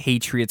the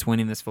Patriots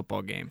winning this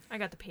football game. I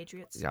got the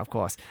Patriots. Yeah, of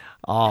course.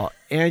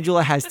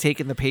 Angela has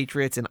taken the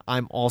Patriots, and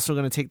I'm also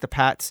going to take the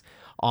Pats.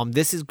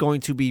 This is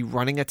going to be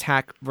running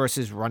attack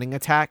versus running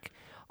attack.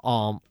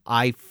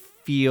 I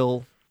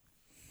feel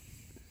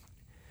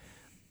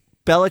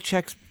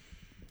Belichick's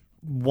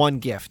one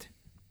gift,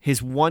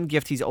 his one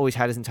gift he's always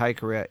had his entire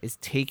career, is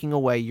taking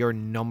away your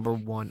number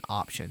one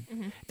option.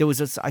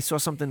 Mm-hmm. I saw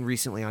something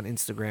recently on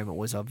Instagram. It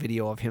was a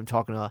video of him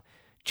talking to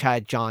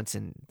Chad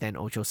Johnson, then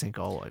Ocho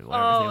Cinco, or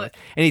whatever his name was.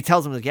 And he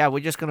tells him, like, yeah,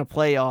 we're just going to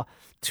play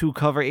 2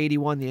 cover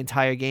 81 the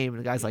entire game. And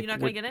the guy's like, You're not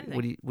gonna get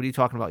anything. what are you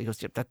talking about? He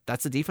goes, yeah,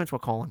 that's the defense we're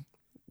calling.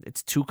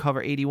 It's 2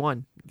 cover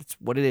 81. That's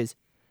what it is.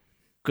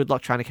 Good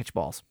luck trying to catch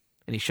balls.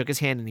 And he shook his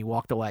hand and he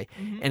walked away.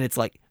 Mm-hmm. And it's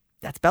like,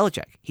 that's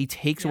Belichick. He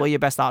takes away your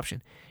best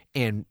option.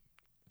 And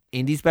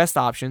Indy's best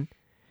option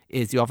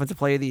is the offensive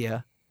player of the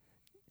year,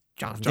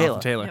 Jonathan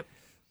Taylor. Yep.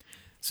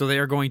 So they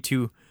are going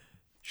to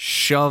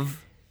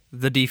shove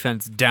the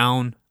defense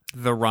down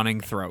the running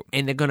throat.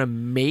 And they're going to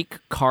make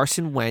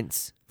Carson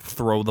Wentz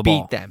throw the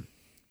ball. Beat them.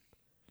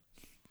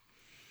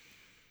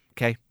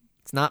 Okay?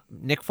 It's not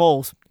Nick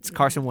Foles. It's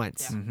Carson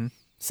Wentz. Yeah. Mm-hmm.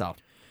 So,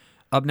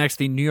 up next,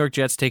 the New York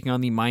Jets taking on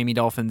the Miami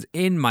Dolphins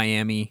in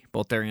Miami.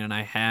 Both Darian and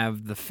I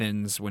have the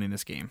Finns winning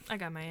this game. I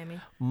got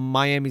Miami.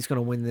 Miami's going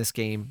to win this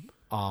game.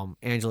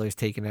 Angela's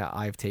taking it.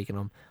 I've taken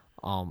them.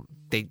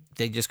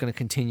 They're just going to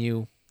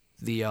continue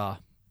their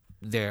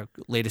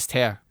latest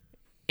tear.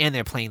 And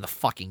they're playing the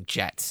fucking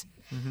Jets.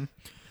 Mm-hmm.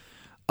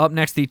 Up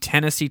next, the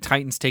Tennessee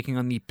Titans taking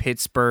on the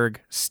Pittsburgh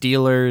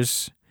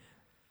Steelers.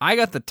 I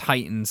got the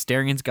Titans.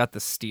 Darian's got the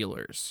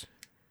Steelers.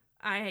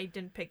 I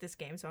didn't pick this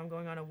game, so I'm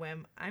going on a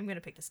whim. I'm going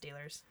to pick the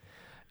Steelers.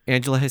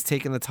 Angela has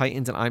taken the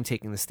Titans, and I'm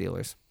taking the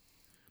Steelers.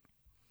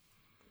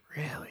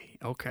 Really?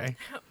 Okay.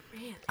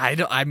 Really? I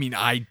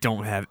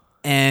don't have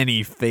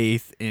any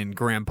faith in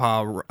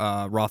Grandpa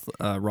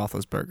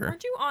Roethlisberger.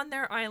 Weren't you on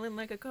their island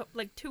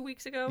like 2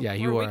 weeks ago? Yeah,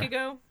 you or were. A week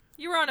ago?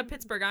 You were on a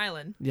Pittsburgh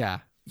island. Yeah.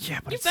 Yeah,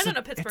 but You've been on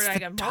a Pittsburgh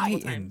island multiple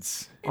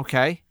times.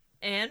 Okay.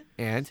 And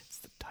it's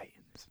the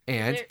Titans.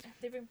 And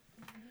they've been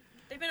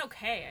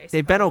okay. I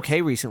they've been suppose.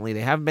 okay recently.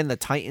 They haven't been the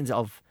Titans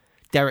of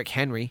Derrick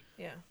Henry.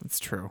 Yeah, that's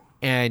true.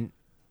 And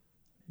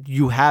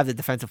you have the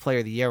defensive player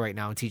of the year right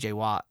now in T.J.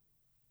 Watt,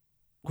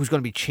 who's going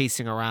to be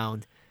chasing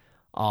around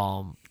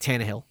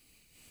Tannehill.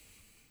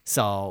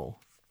 So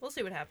we'll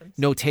see what happens.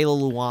 no Taylor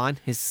Lewan.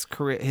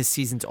 His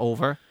season's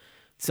over.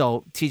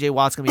 So T.J.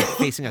 Watt's going to be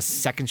facing a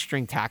second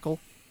string tackle.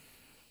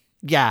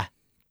 Yeah.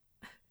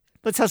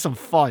 Let's have some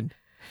fun.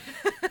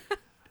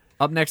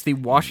 Up next, the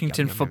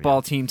Washington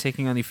football team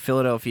taking on the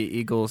Philadelphia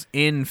Eagles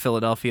in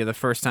Philadelphia. The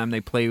first time they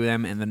play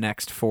them in the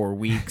next 4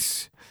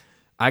 weeks.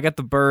 I got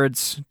the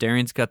Birds.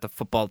 Darian's got the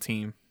football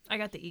team. I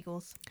got the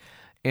Eagles.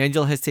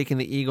 Angela has taken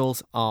the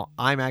Eagles.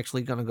 I'm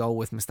actually going to go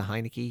with Mr.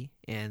 Heineke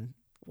and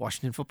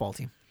Washington football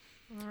team.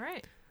 All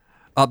right.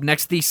 Up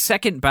next, the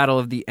second battle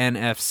of the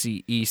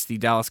NFC East. The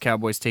Dallas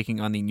Cowboys taking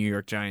on the New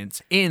York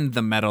Giants in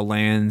the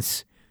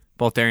Meadowlands.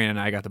 Both Darian and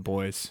I got the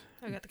boys.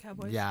 I got the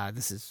Cowboys. Yeah,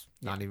 this is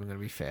not even going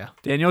to be fair.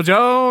 Daniel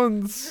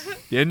Jones.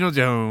 Daniel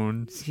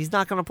Jones. He's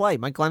not going to play.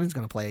 Mike Glennon's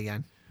going to play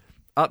again.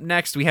 Up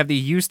next, we have the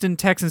Houston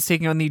Texans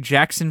taking on the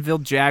Jacksonville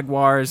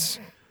Jaguars.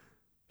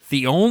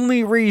 The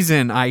only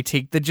reason I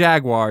take the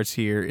Jaguars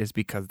here is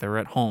because they're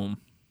at home.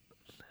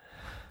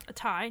 A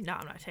tie? No,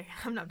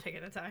 I'm not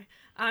taking a tie.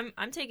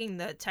 I'm taking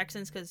the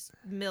Texans because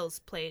Mills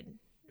played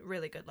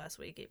really good last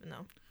week, even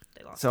though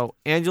they lost. So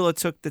Angela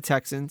took the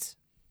Texans.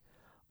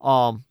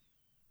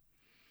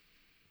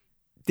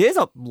 There's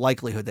a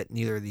likelihood that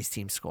neither of these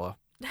teams score.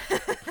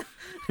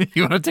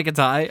 You want to take a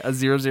tie? A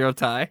 0-0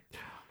 tie?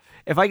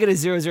 If I get a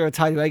 0-0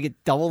 tie, do I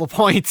get double the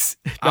points?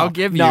 No, I'll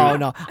give you.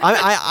 No.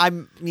 I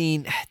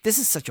mean, this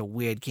is such a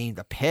weird game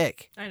to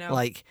pick. I know.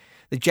 Like,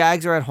 the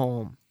Jags are at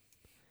home.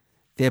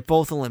 They're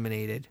both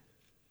eliminated.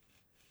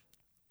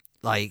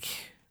 Like,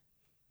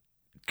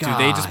 Do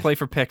they just play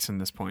for picks in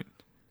this point?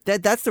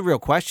 That's the real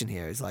question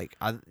here. Is like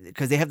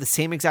because they have the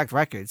same exact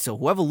record. So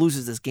whoever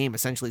loses this game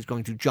essentially is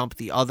going to jump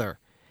the other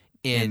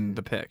in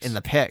the picks. In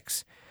the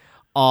picks.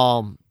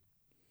 Do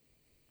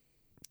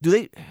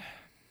they?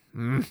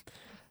 I'm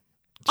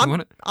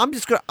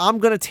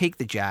gonna take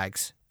the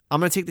Jags. I'm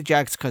gonna take the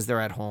Jags because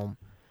they're at home.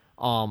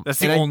 That's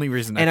the only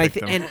reason. I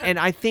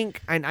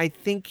think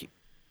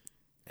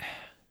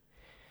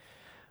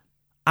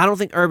I don't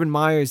think Urban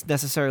Meyer is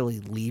necessarily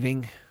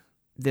leaving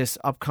this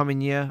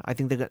upcoming year. I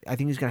think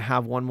he's gonna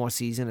have one more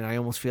season, and I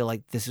almost feel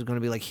like this is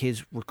gonna be like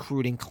his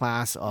recruiting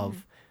class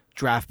of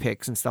draft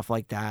picks and stuff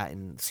like that,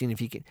 and seeing if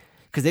he can.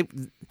 Because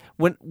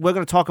when we're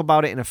going to talk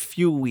about it in a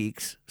few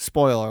weeks,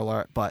 spoiler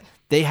alert, but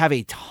they have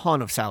a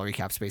ton of salary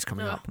cap space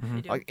coming up,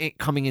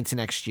 coming into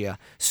next year.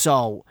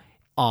 So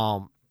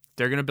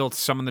they're going to build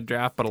some in the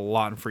draft, but a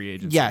lot in free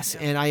agency. Yes,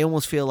 and I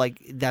almost feel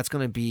like that's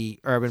going to be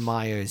Urban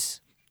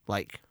Meyer's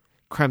like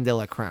creme de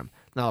la creme.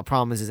 Now the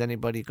problem is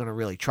anybody going to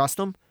really trust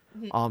him?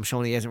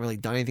 Showing he hasn't really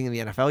done anything in the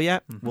NFL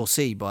yet. We'll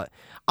see, but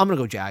I'm going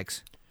to go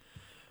Jags.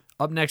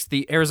 Up next,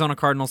 the Arizona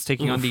Cardinals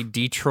taking on the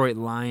Detroit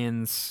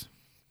Lions.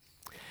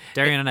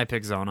 Darian and I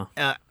pick Zona.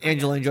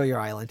 Angela, enjoy your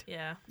island.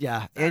 Yeah.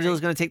 Yeah.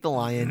 Angela's going to take the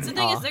Lions. The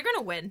thing is, they're going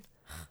to win.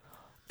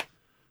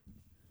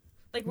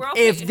 Like, we're all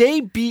if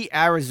they beat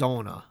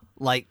Arizona,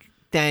 like,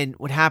 then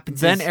what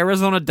happens then is...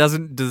 Arizona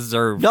doesn't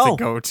deserve to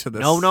go to this.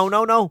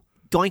 No.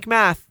 Doink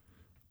math.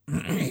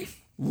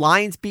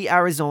 Lions beat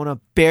Arizona.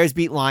 Bears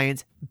beat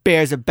Lions.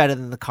 Bears are better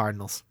than the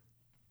Cardinals.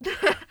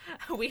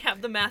 We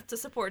have the math to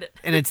support it.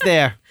 And it's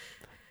there.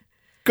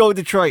 Go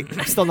Detroit.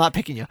 I'm still not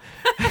picking you.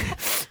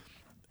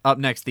 Up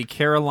next, the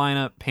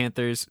Carolina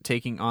Panthers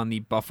taking on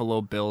the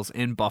Buffalo Bills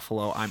in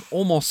Buffalo. I'm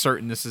almost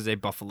certain this is a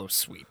Buffalo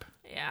sweep.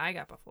 Yeah, I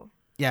got Buffalo.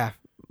 Yeah,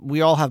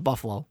 we all have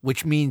Buffalo,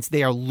 which means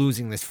they are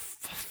losing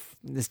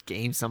this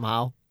game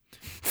somehow.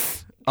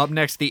 Up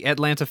next, the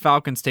Atlanta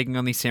Falcons taking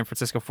on the San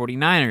Francisco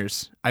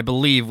 49ers. I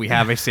believe we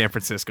have a San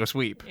Francisco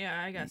sweep. Yeah,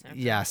 I got San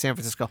Francisco. Yeah, San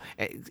Francisco.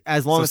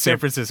 As long as San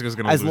Francisco's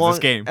going to lose this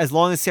game. As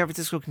long as San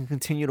Francisco can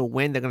continue to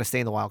win, they're going to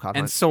stay in the wild card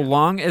And hunt. so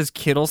long as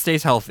Kittle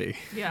stays healthy.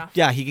 Yeah.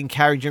 Yeah, he can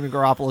carry Jimmy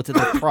Garoppolo to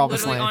the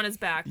promised Literally land. on his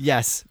back.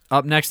 Yes.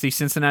 Up next, the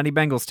Cincinnati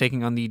Bengals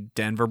taking on the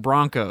Denver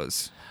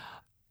Broncos.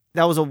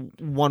 That was a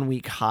 1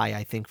 week high,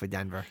 I think, for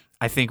Denver.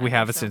 I think we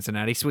have a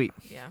Cincinnati sweep.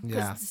 Yeah,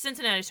 because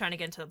Cincinnati's trying to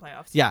get into the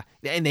playoffs. Yeah,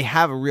 and they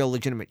have a real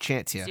legitimate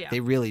chance here. Yeah. They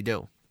really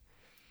do.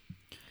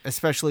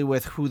 Especially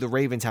with who the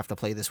Ravens have to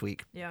play this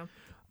week. Yeah.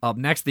 Up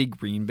next, the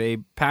Green Bay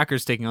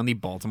Packers taking on the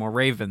Baltimore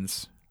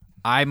Ravens.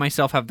 I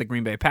myself have the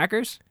Green Bay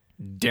Packers.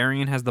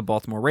 Darian has the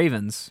Baltimore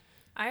Ravens.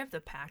 I have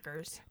the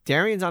Packers.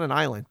 Darian's on an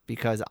island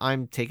because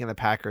I'm taking the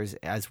Packers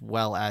as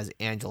well as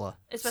Angela.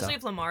 Especially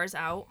if Lamar's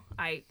out.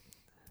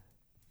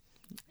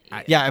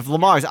 Yeah, if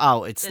Lamar's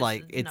out, it's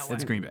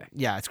Green Bay.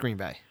 Yeah, it's Green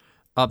Bay.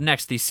 Up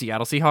next, the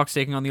Seattle Seahawks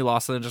taking on the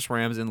Los Angeles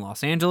Rams in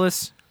Los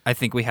Angeles. I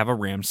think we have a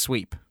Rams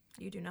sweep.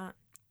 You do not.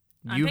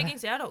 I'm picking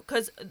Seattle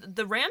because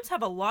the Rams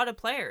have a lot of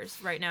players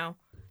right now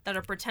that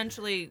are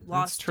potentially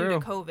lost due to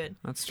COVID.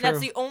 That's true. That's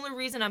the only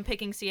reason I'm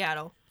picking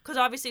Seattle. Because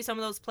obviously some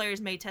of those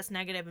players may test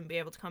negative and be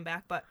able to come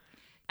back. But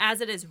as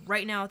it is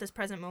right now at this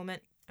present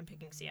moment, I'm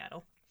picking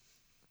Seattle.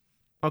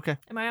 Okay.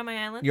 Am I on my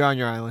island? You're on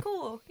your island.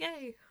 Cool.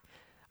 Yay.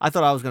 I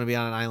thought I was going to be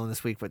on an island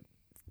this week, but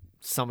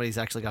somebody's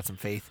actually got some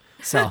faith.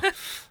 So,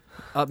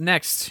 up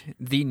next,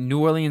 the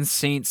New Orleans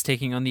Saints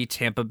taking on the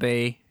Tampa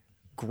Bay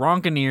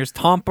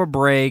Tampa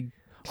Bay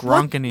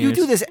Gronkaneers. You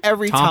do this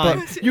every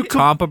time.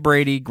 Tampa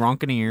Brady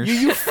Gronkaneers.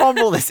 You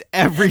fumble this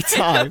every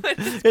time.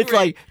 It's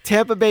like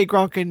Tampa Bay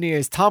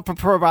Gronkaneers. Tampa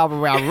Pro rah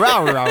rah rah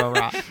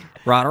rah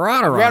rah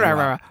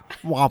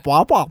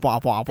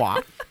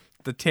rah.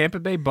 The Tampa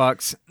Bay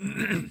Bucks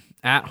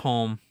at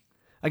home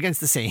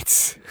against the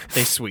Saints.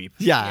 They sweep.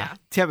 Yeah.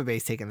 Tampa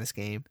Bay's taking this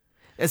game.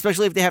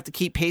 Especially if they have to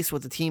keep pace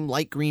with a team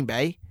like Green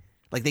Bay.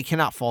 Like, they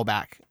cannot fall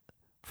back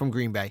from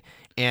Green Bay.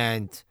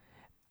 And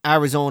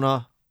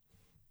Arizona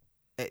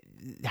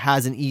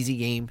has an easy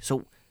game.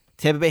 So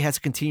Tampa Bay has to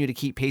continue to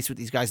keep pace with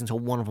these guys until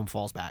one of them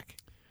falls back.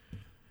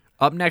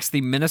 Up next, the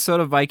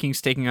Minnesota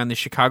Vikings taking on the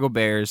Chicago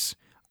Bears.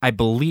 I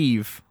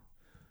believe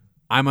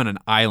I'm on an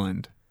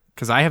island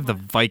because I have the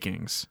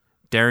Vikings.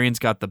 Darian's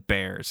got the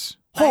Bears.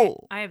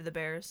 I have the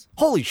Bears.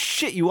 Holy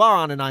shit, you are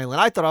on an island.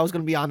 I thought I was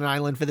going to be on an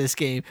island for this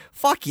game.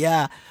 Fuck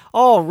yeah.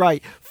 All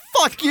right.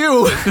 Fuck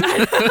you.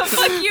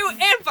 Fuck you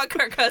and fuck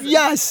Kirk Cousins.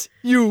 Yes,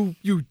 you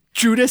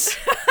Judas.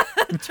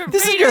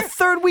 This is your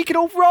third week in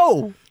a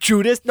row.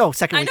 Judas. No,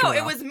 second week in a row.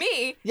 It was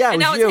me. Yeah, and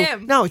now you. It's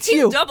him. No, it's He's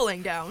you.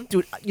 Doubling down.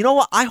 Dude, you know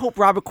what? I hope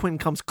Robert Quinn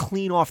comes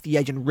clean off the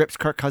edge and rips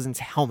Kirk Cousins'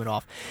 helmet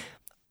off.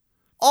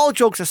 All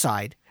jokes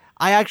aside,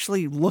 I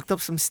actually looked up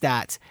some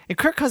stats, and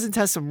Kirk Cousins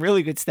has some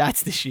really good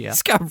stats this year.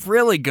 He's got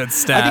really good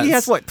stats. I think he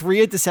has,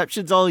 3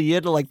 interceptions all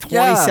year to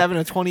 27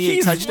 or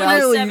 28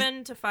 touchdowns?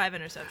 27 to 5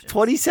 interceptions.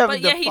 27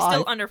 but to 5. He's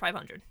still under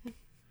 500.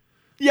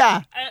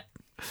 Yeah.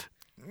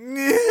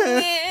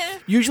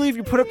 Usually if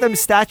you put up them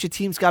stats, your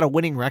team's got a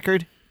winning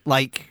record.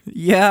 Like,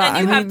 Yeah,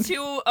 And you have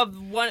two of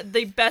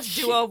the best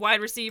duo of wide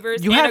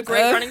receivers You and have- a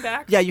great running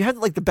back. yeah, you have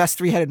like the best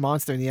three-headed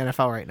monster in the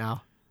NFL right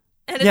now.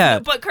 And it's, Yeah.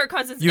 But Kirk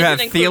Cousins you have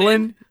isn't included.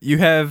 Thielen, you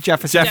have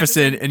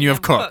Jefferson. and you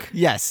have Cook.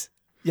 Yes.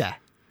 Yeah.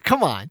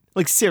 Come on.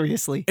 Like,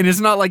 seriously. And it's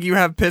not like you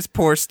have piss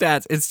poor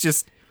stats. It's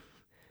just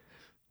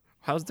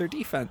how's their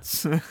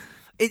defense?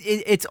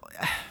 It's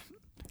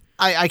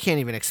I can't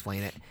even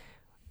explain it.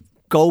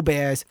 Go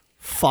Bears.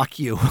 Fuck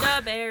you.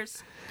 The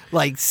Bears.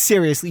 Like,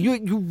 seriously,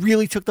 you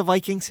really took the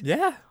Vikings?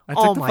 Yeah, I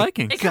Oh took the my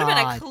Vikings. It could have been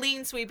a God.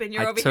 clean sweep, and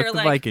you're I over took here the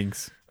like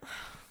Vikings.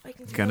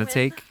 Vikings are Gonna win.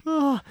 take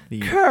Oh,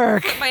 the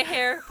Kirk. my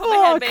hair, put my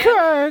Oh, headband.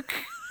 Kirk.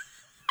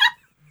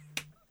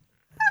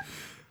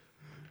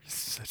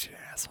 such an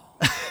asshole.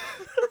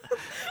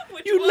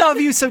 Which You one?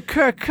 love you some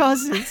Kirk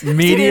Cousins.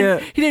 Media-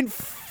 He didn't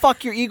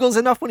fuck your Eagles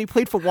enough when he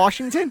played for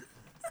Washington?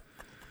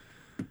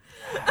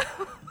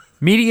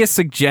 Media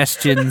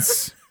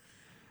suggestions.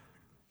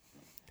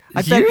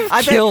 I bet- You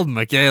I bet- killed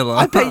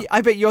Michaela.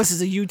 I bet yours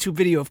is a YouTube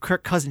video of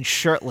Kirk Cousins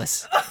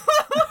shirtless.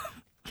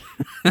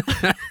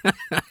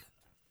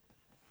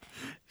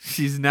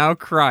 She's now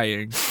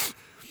crying. Just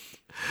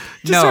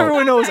no, so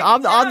everyone knows,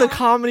 I'm God. the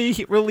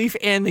comedy relief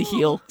and the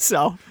heel.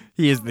 So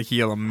he is the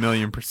heel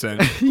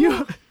 1,000,000%.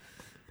 you,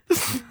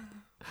 It's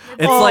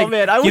Oh, like,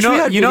 man, I wish we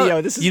had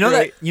video. This is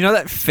great.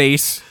 that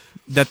face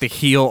that the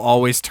heel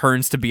always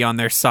turns to be on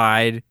their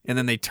side, and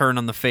then they turn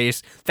on the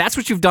face. That's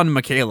what you've done to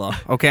Michaela.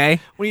 Okay.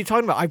 what are you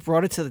talking about? I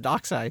brought it to the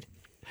dockside.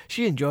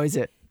 She enjoys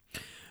it.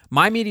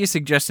 My media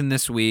suggestion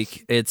this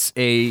week, it's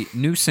a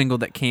new single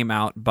that came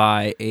out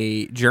by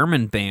a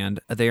German band.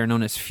 They are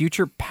known as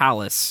Future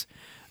Palace.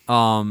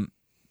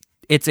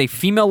 It's a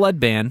female-led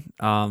band.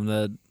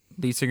 The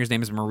lead singer's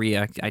name is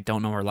Maria. I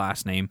don't know her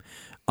last name.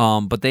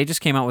 But they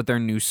just came out with their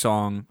new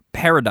song,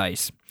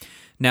 Paradise.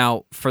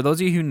 Now, for those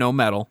of you who know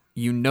metal,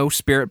 you know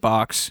Spirit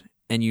Box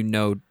and you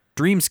know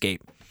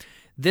Dreamscape.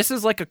 This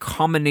is like a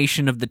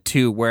combination of the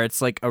two, where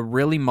it's like a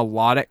really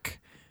melodic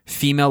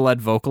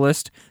female-led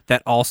vocalist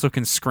that also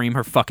can scream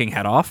her fucking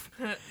head off,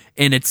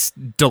 and it's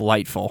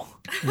delightful.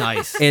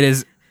 Nice. It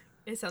is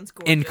It sounds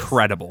gorgeous.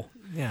 incredible.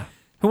 Yeah.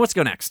 Who wants to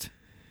go next?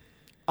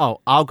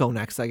 Oh, I'll go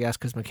next, I guess,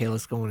 because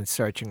Michaela's going and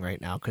searching right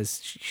now because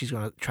she's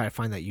going to try to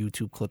find that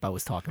YouTube clip I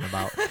was talking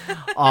about.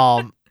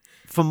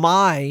 For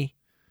my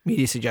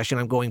media suggestion,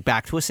 I'm going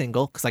back to a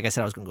single because, like I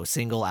said, I was going to go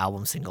single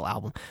album.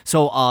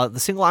 So the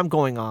single I'm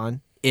going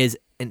on is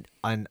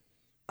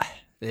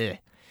the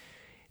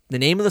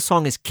name of the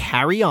song is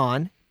Carry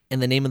On,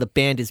 and the name of the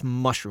band is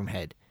Mushroom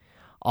Head.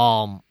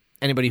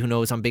 Anybody who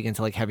knows, I'm big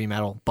into like heavy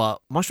metal,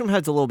 but Mushroom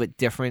Head's a little bit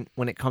different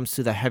when it comes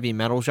to the heavy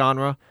metal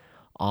genre.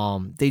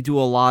 They do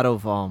a lot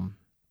of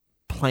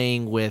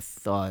playing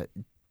with kind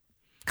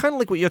of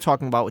like what you're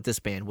talking about with this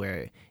band,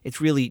 where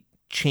it's really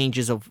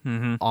changes of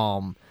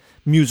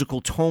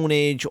musical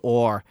tonage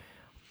or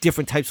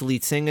different types of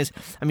lead singers.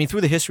 I mean,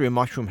 through the history of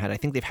Mushroom Head, I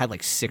think they've had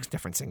like 6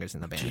 different singers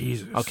in the band.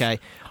 Jesus. Okay.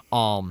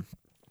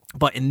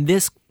 But in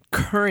this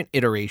current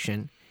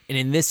iteration and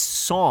in this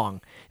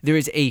song, there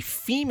is a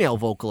female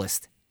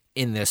vocalist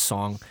in this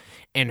song,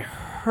 and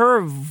her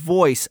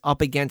voice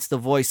up against the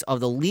voice of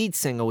the lead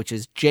singer, which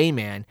is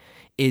J-Man,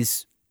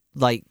 is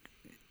like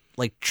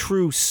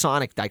true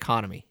sonic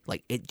dichotomy.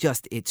 Like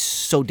it's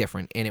so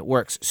different, and it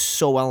works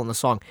so well in the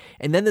song.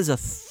 And then there's a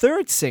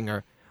third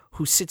singer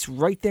who sits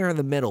right there in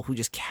the middle, who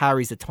just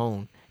carries the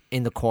tone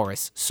in the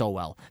chorus so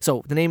well.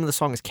 So the name of the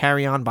song is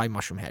Carry On by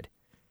Mushroom Head.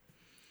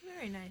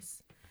 Very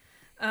nice.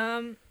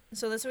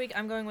 So this week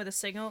I'm going with a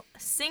single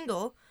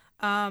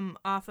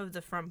off of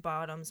the Front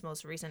Bottom's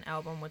most recent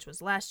album, which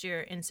was last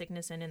year, In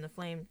Sickness and In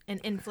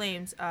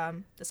Flames.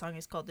 The song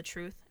is called The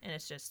Truth, and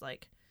it's just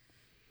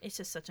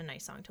such a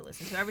nice song to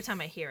listen to. Every time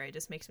I hear it, it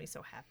just makes me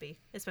so happy,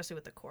 especially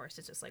with the chorus.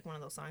 It's just like one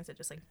of those songs that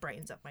just like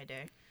brightens up my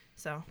day.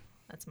 So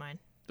that's mine.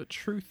 The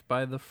Truth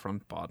by the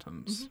Front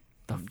Bottoms.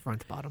 The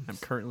Front Bottoms. I'm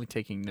currently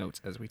taking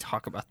notes as we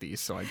talk about these,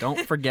 so I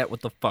don't forget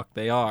what the fuck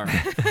they are.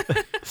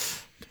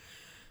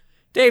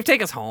 Dave,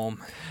 take us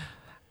home.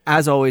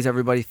 As always,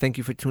 everybody, thank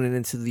you for tuning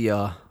into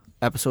the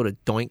episode of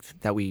Doink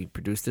that we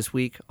produced this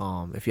week.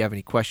 If you have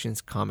any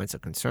questions, comments, or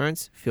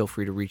concerns, feel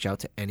free to reach out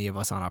to any of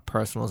us on our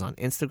personals on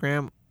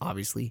Instagram.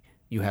 Obviously,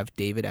 you have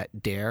David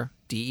at DER,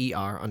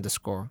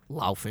 DER_Laufan,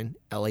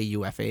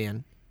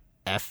 LAUFAN,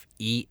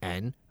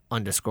 FEN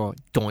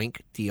 _Doink,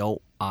 DOINK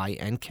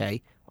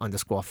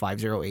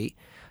 _508.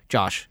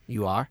 Josh,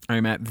 you are.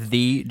 I'm at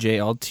the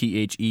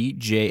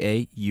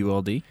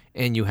JLTHEJAULD.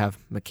 And you have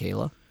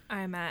Michaela.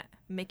 I'm at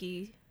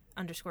Mickey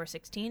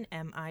 _16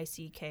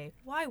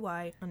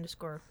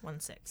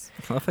 MICKYY_16.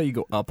 I love how you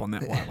go up on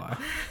that YY.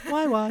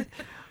 Why?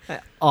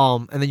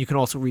 And then you can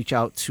also reach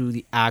out to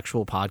the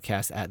actual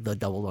podcast at the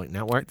Double Doink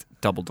Network.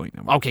 Double Doink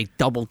Network. Okay,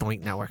 Double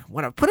Doink Network.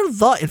 Whatever. Put a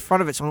the in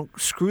front of it so I don't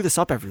screw this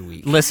up every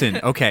week. Listen,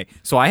 okay,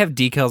 so I have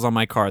decals on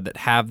my car that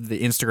have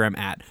the Instagram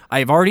 @ I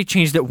have already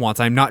changed it once.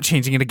 I'm not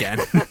changing it again.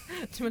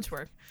 Too much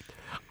work.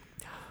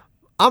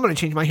 I'm going to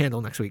change my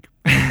handle next week.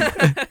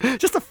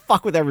 Just to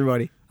fuck with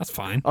everybody. That's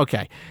fine.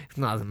 Okay.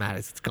 It doesn't matter.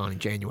 It's gone in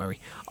January.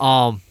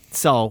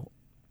 So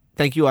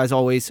thank you as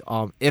always.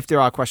 If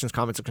there are questions,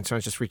 comments, or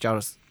concerns, just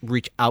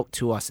reach out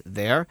to us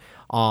there.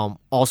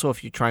 Also,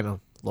 if you're trying to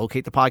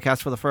locate the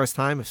podcast for the first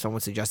time, if someone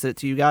suggested it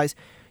to you guys,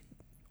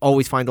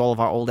 always find all of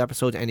our old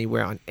episodes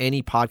anywhere on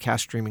any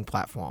podcast streaming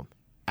platform.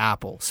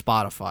 Apple,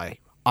 Spotify,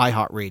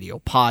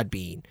 iHeartRadio,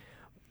 Podbean,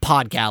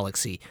 Pod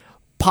Galaxy,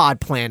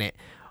 Pod Planet,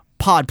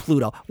 Pod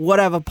Pluto,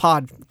 whatever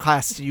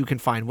podcast you can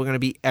find. We're going to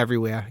be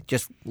everywhere.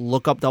 Just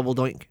look up Double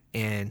Doink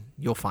and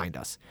you'll find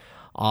us.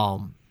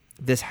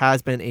 This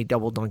has been a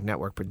Double Doink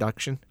Network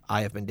production.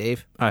 I have been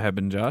Dave. I have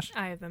been Josh.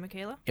 I have been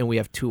Michaela. And we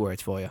have 2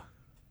 words for you.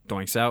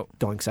 Doinks out.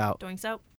 Doinks out. Doinks out.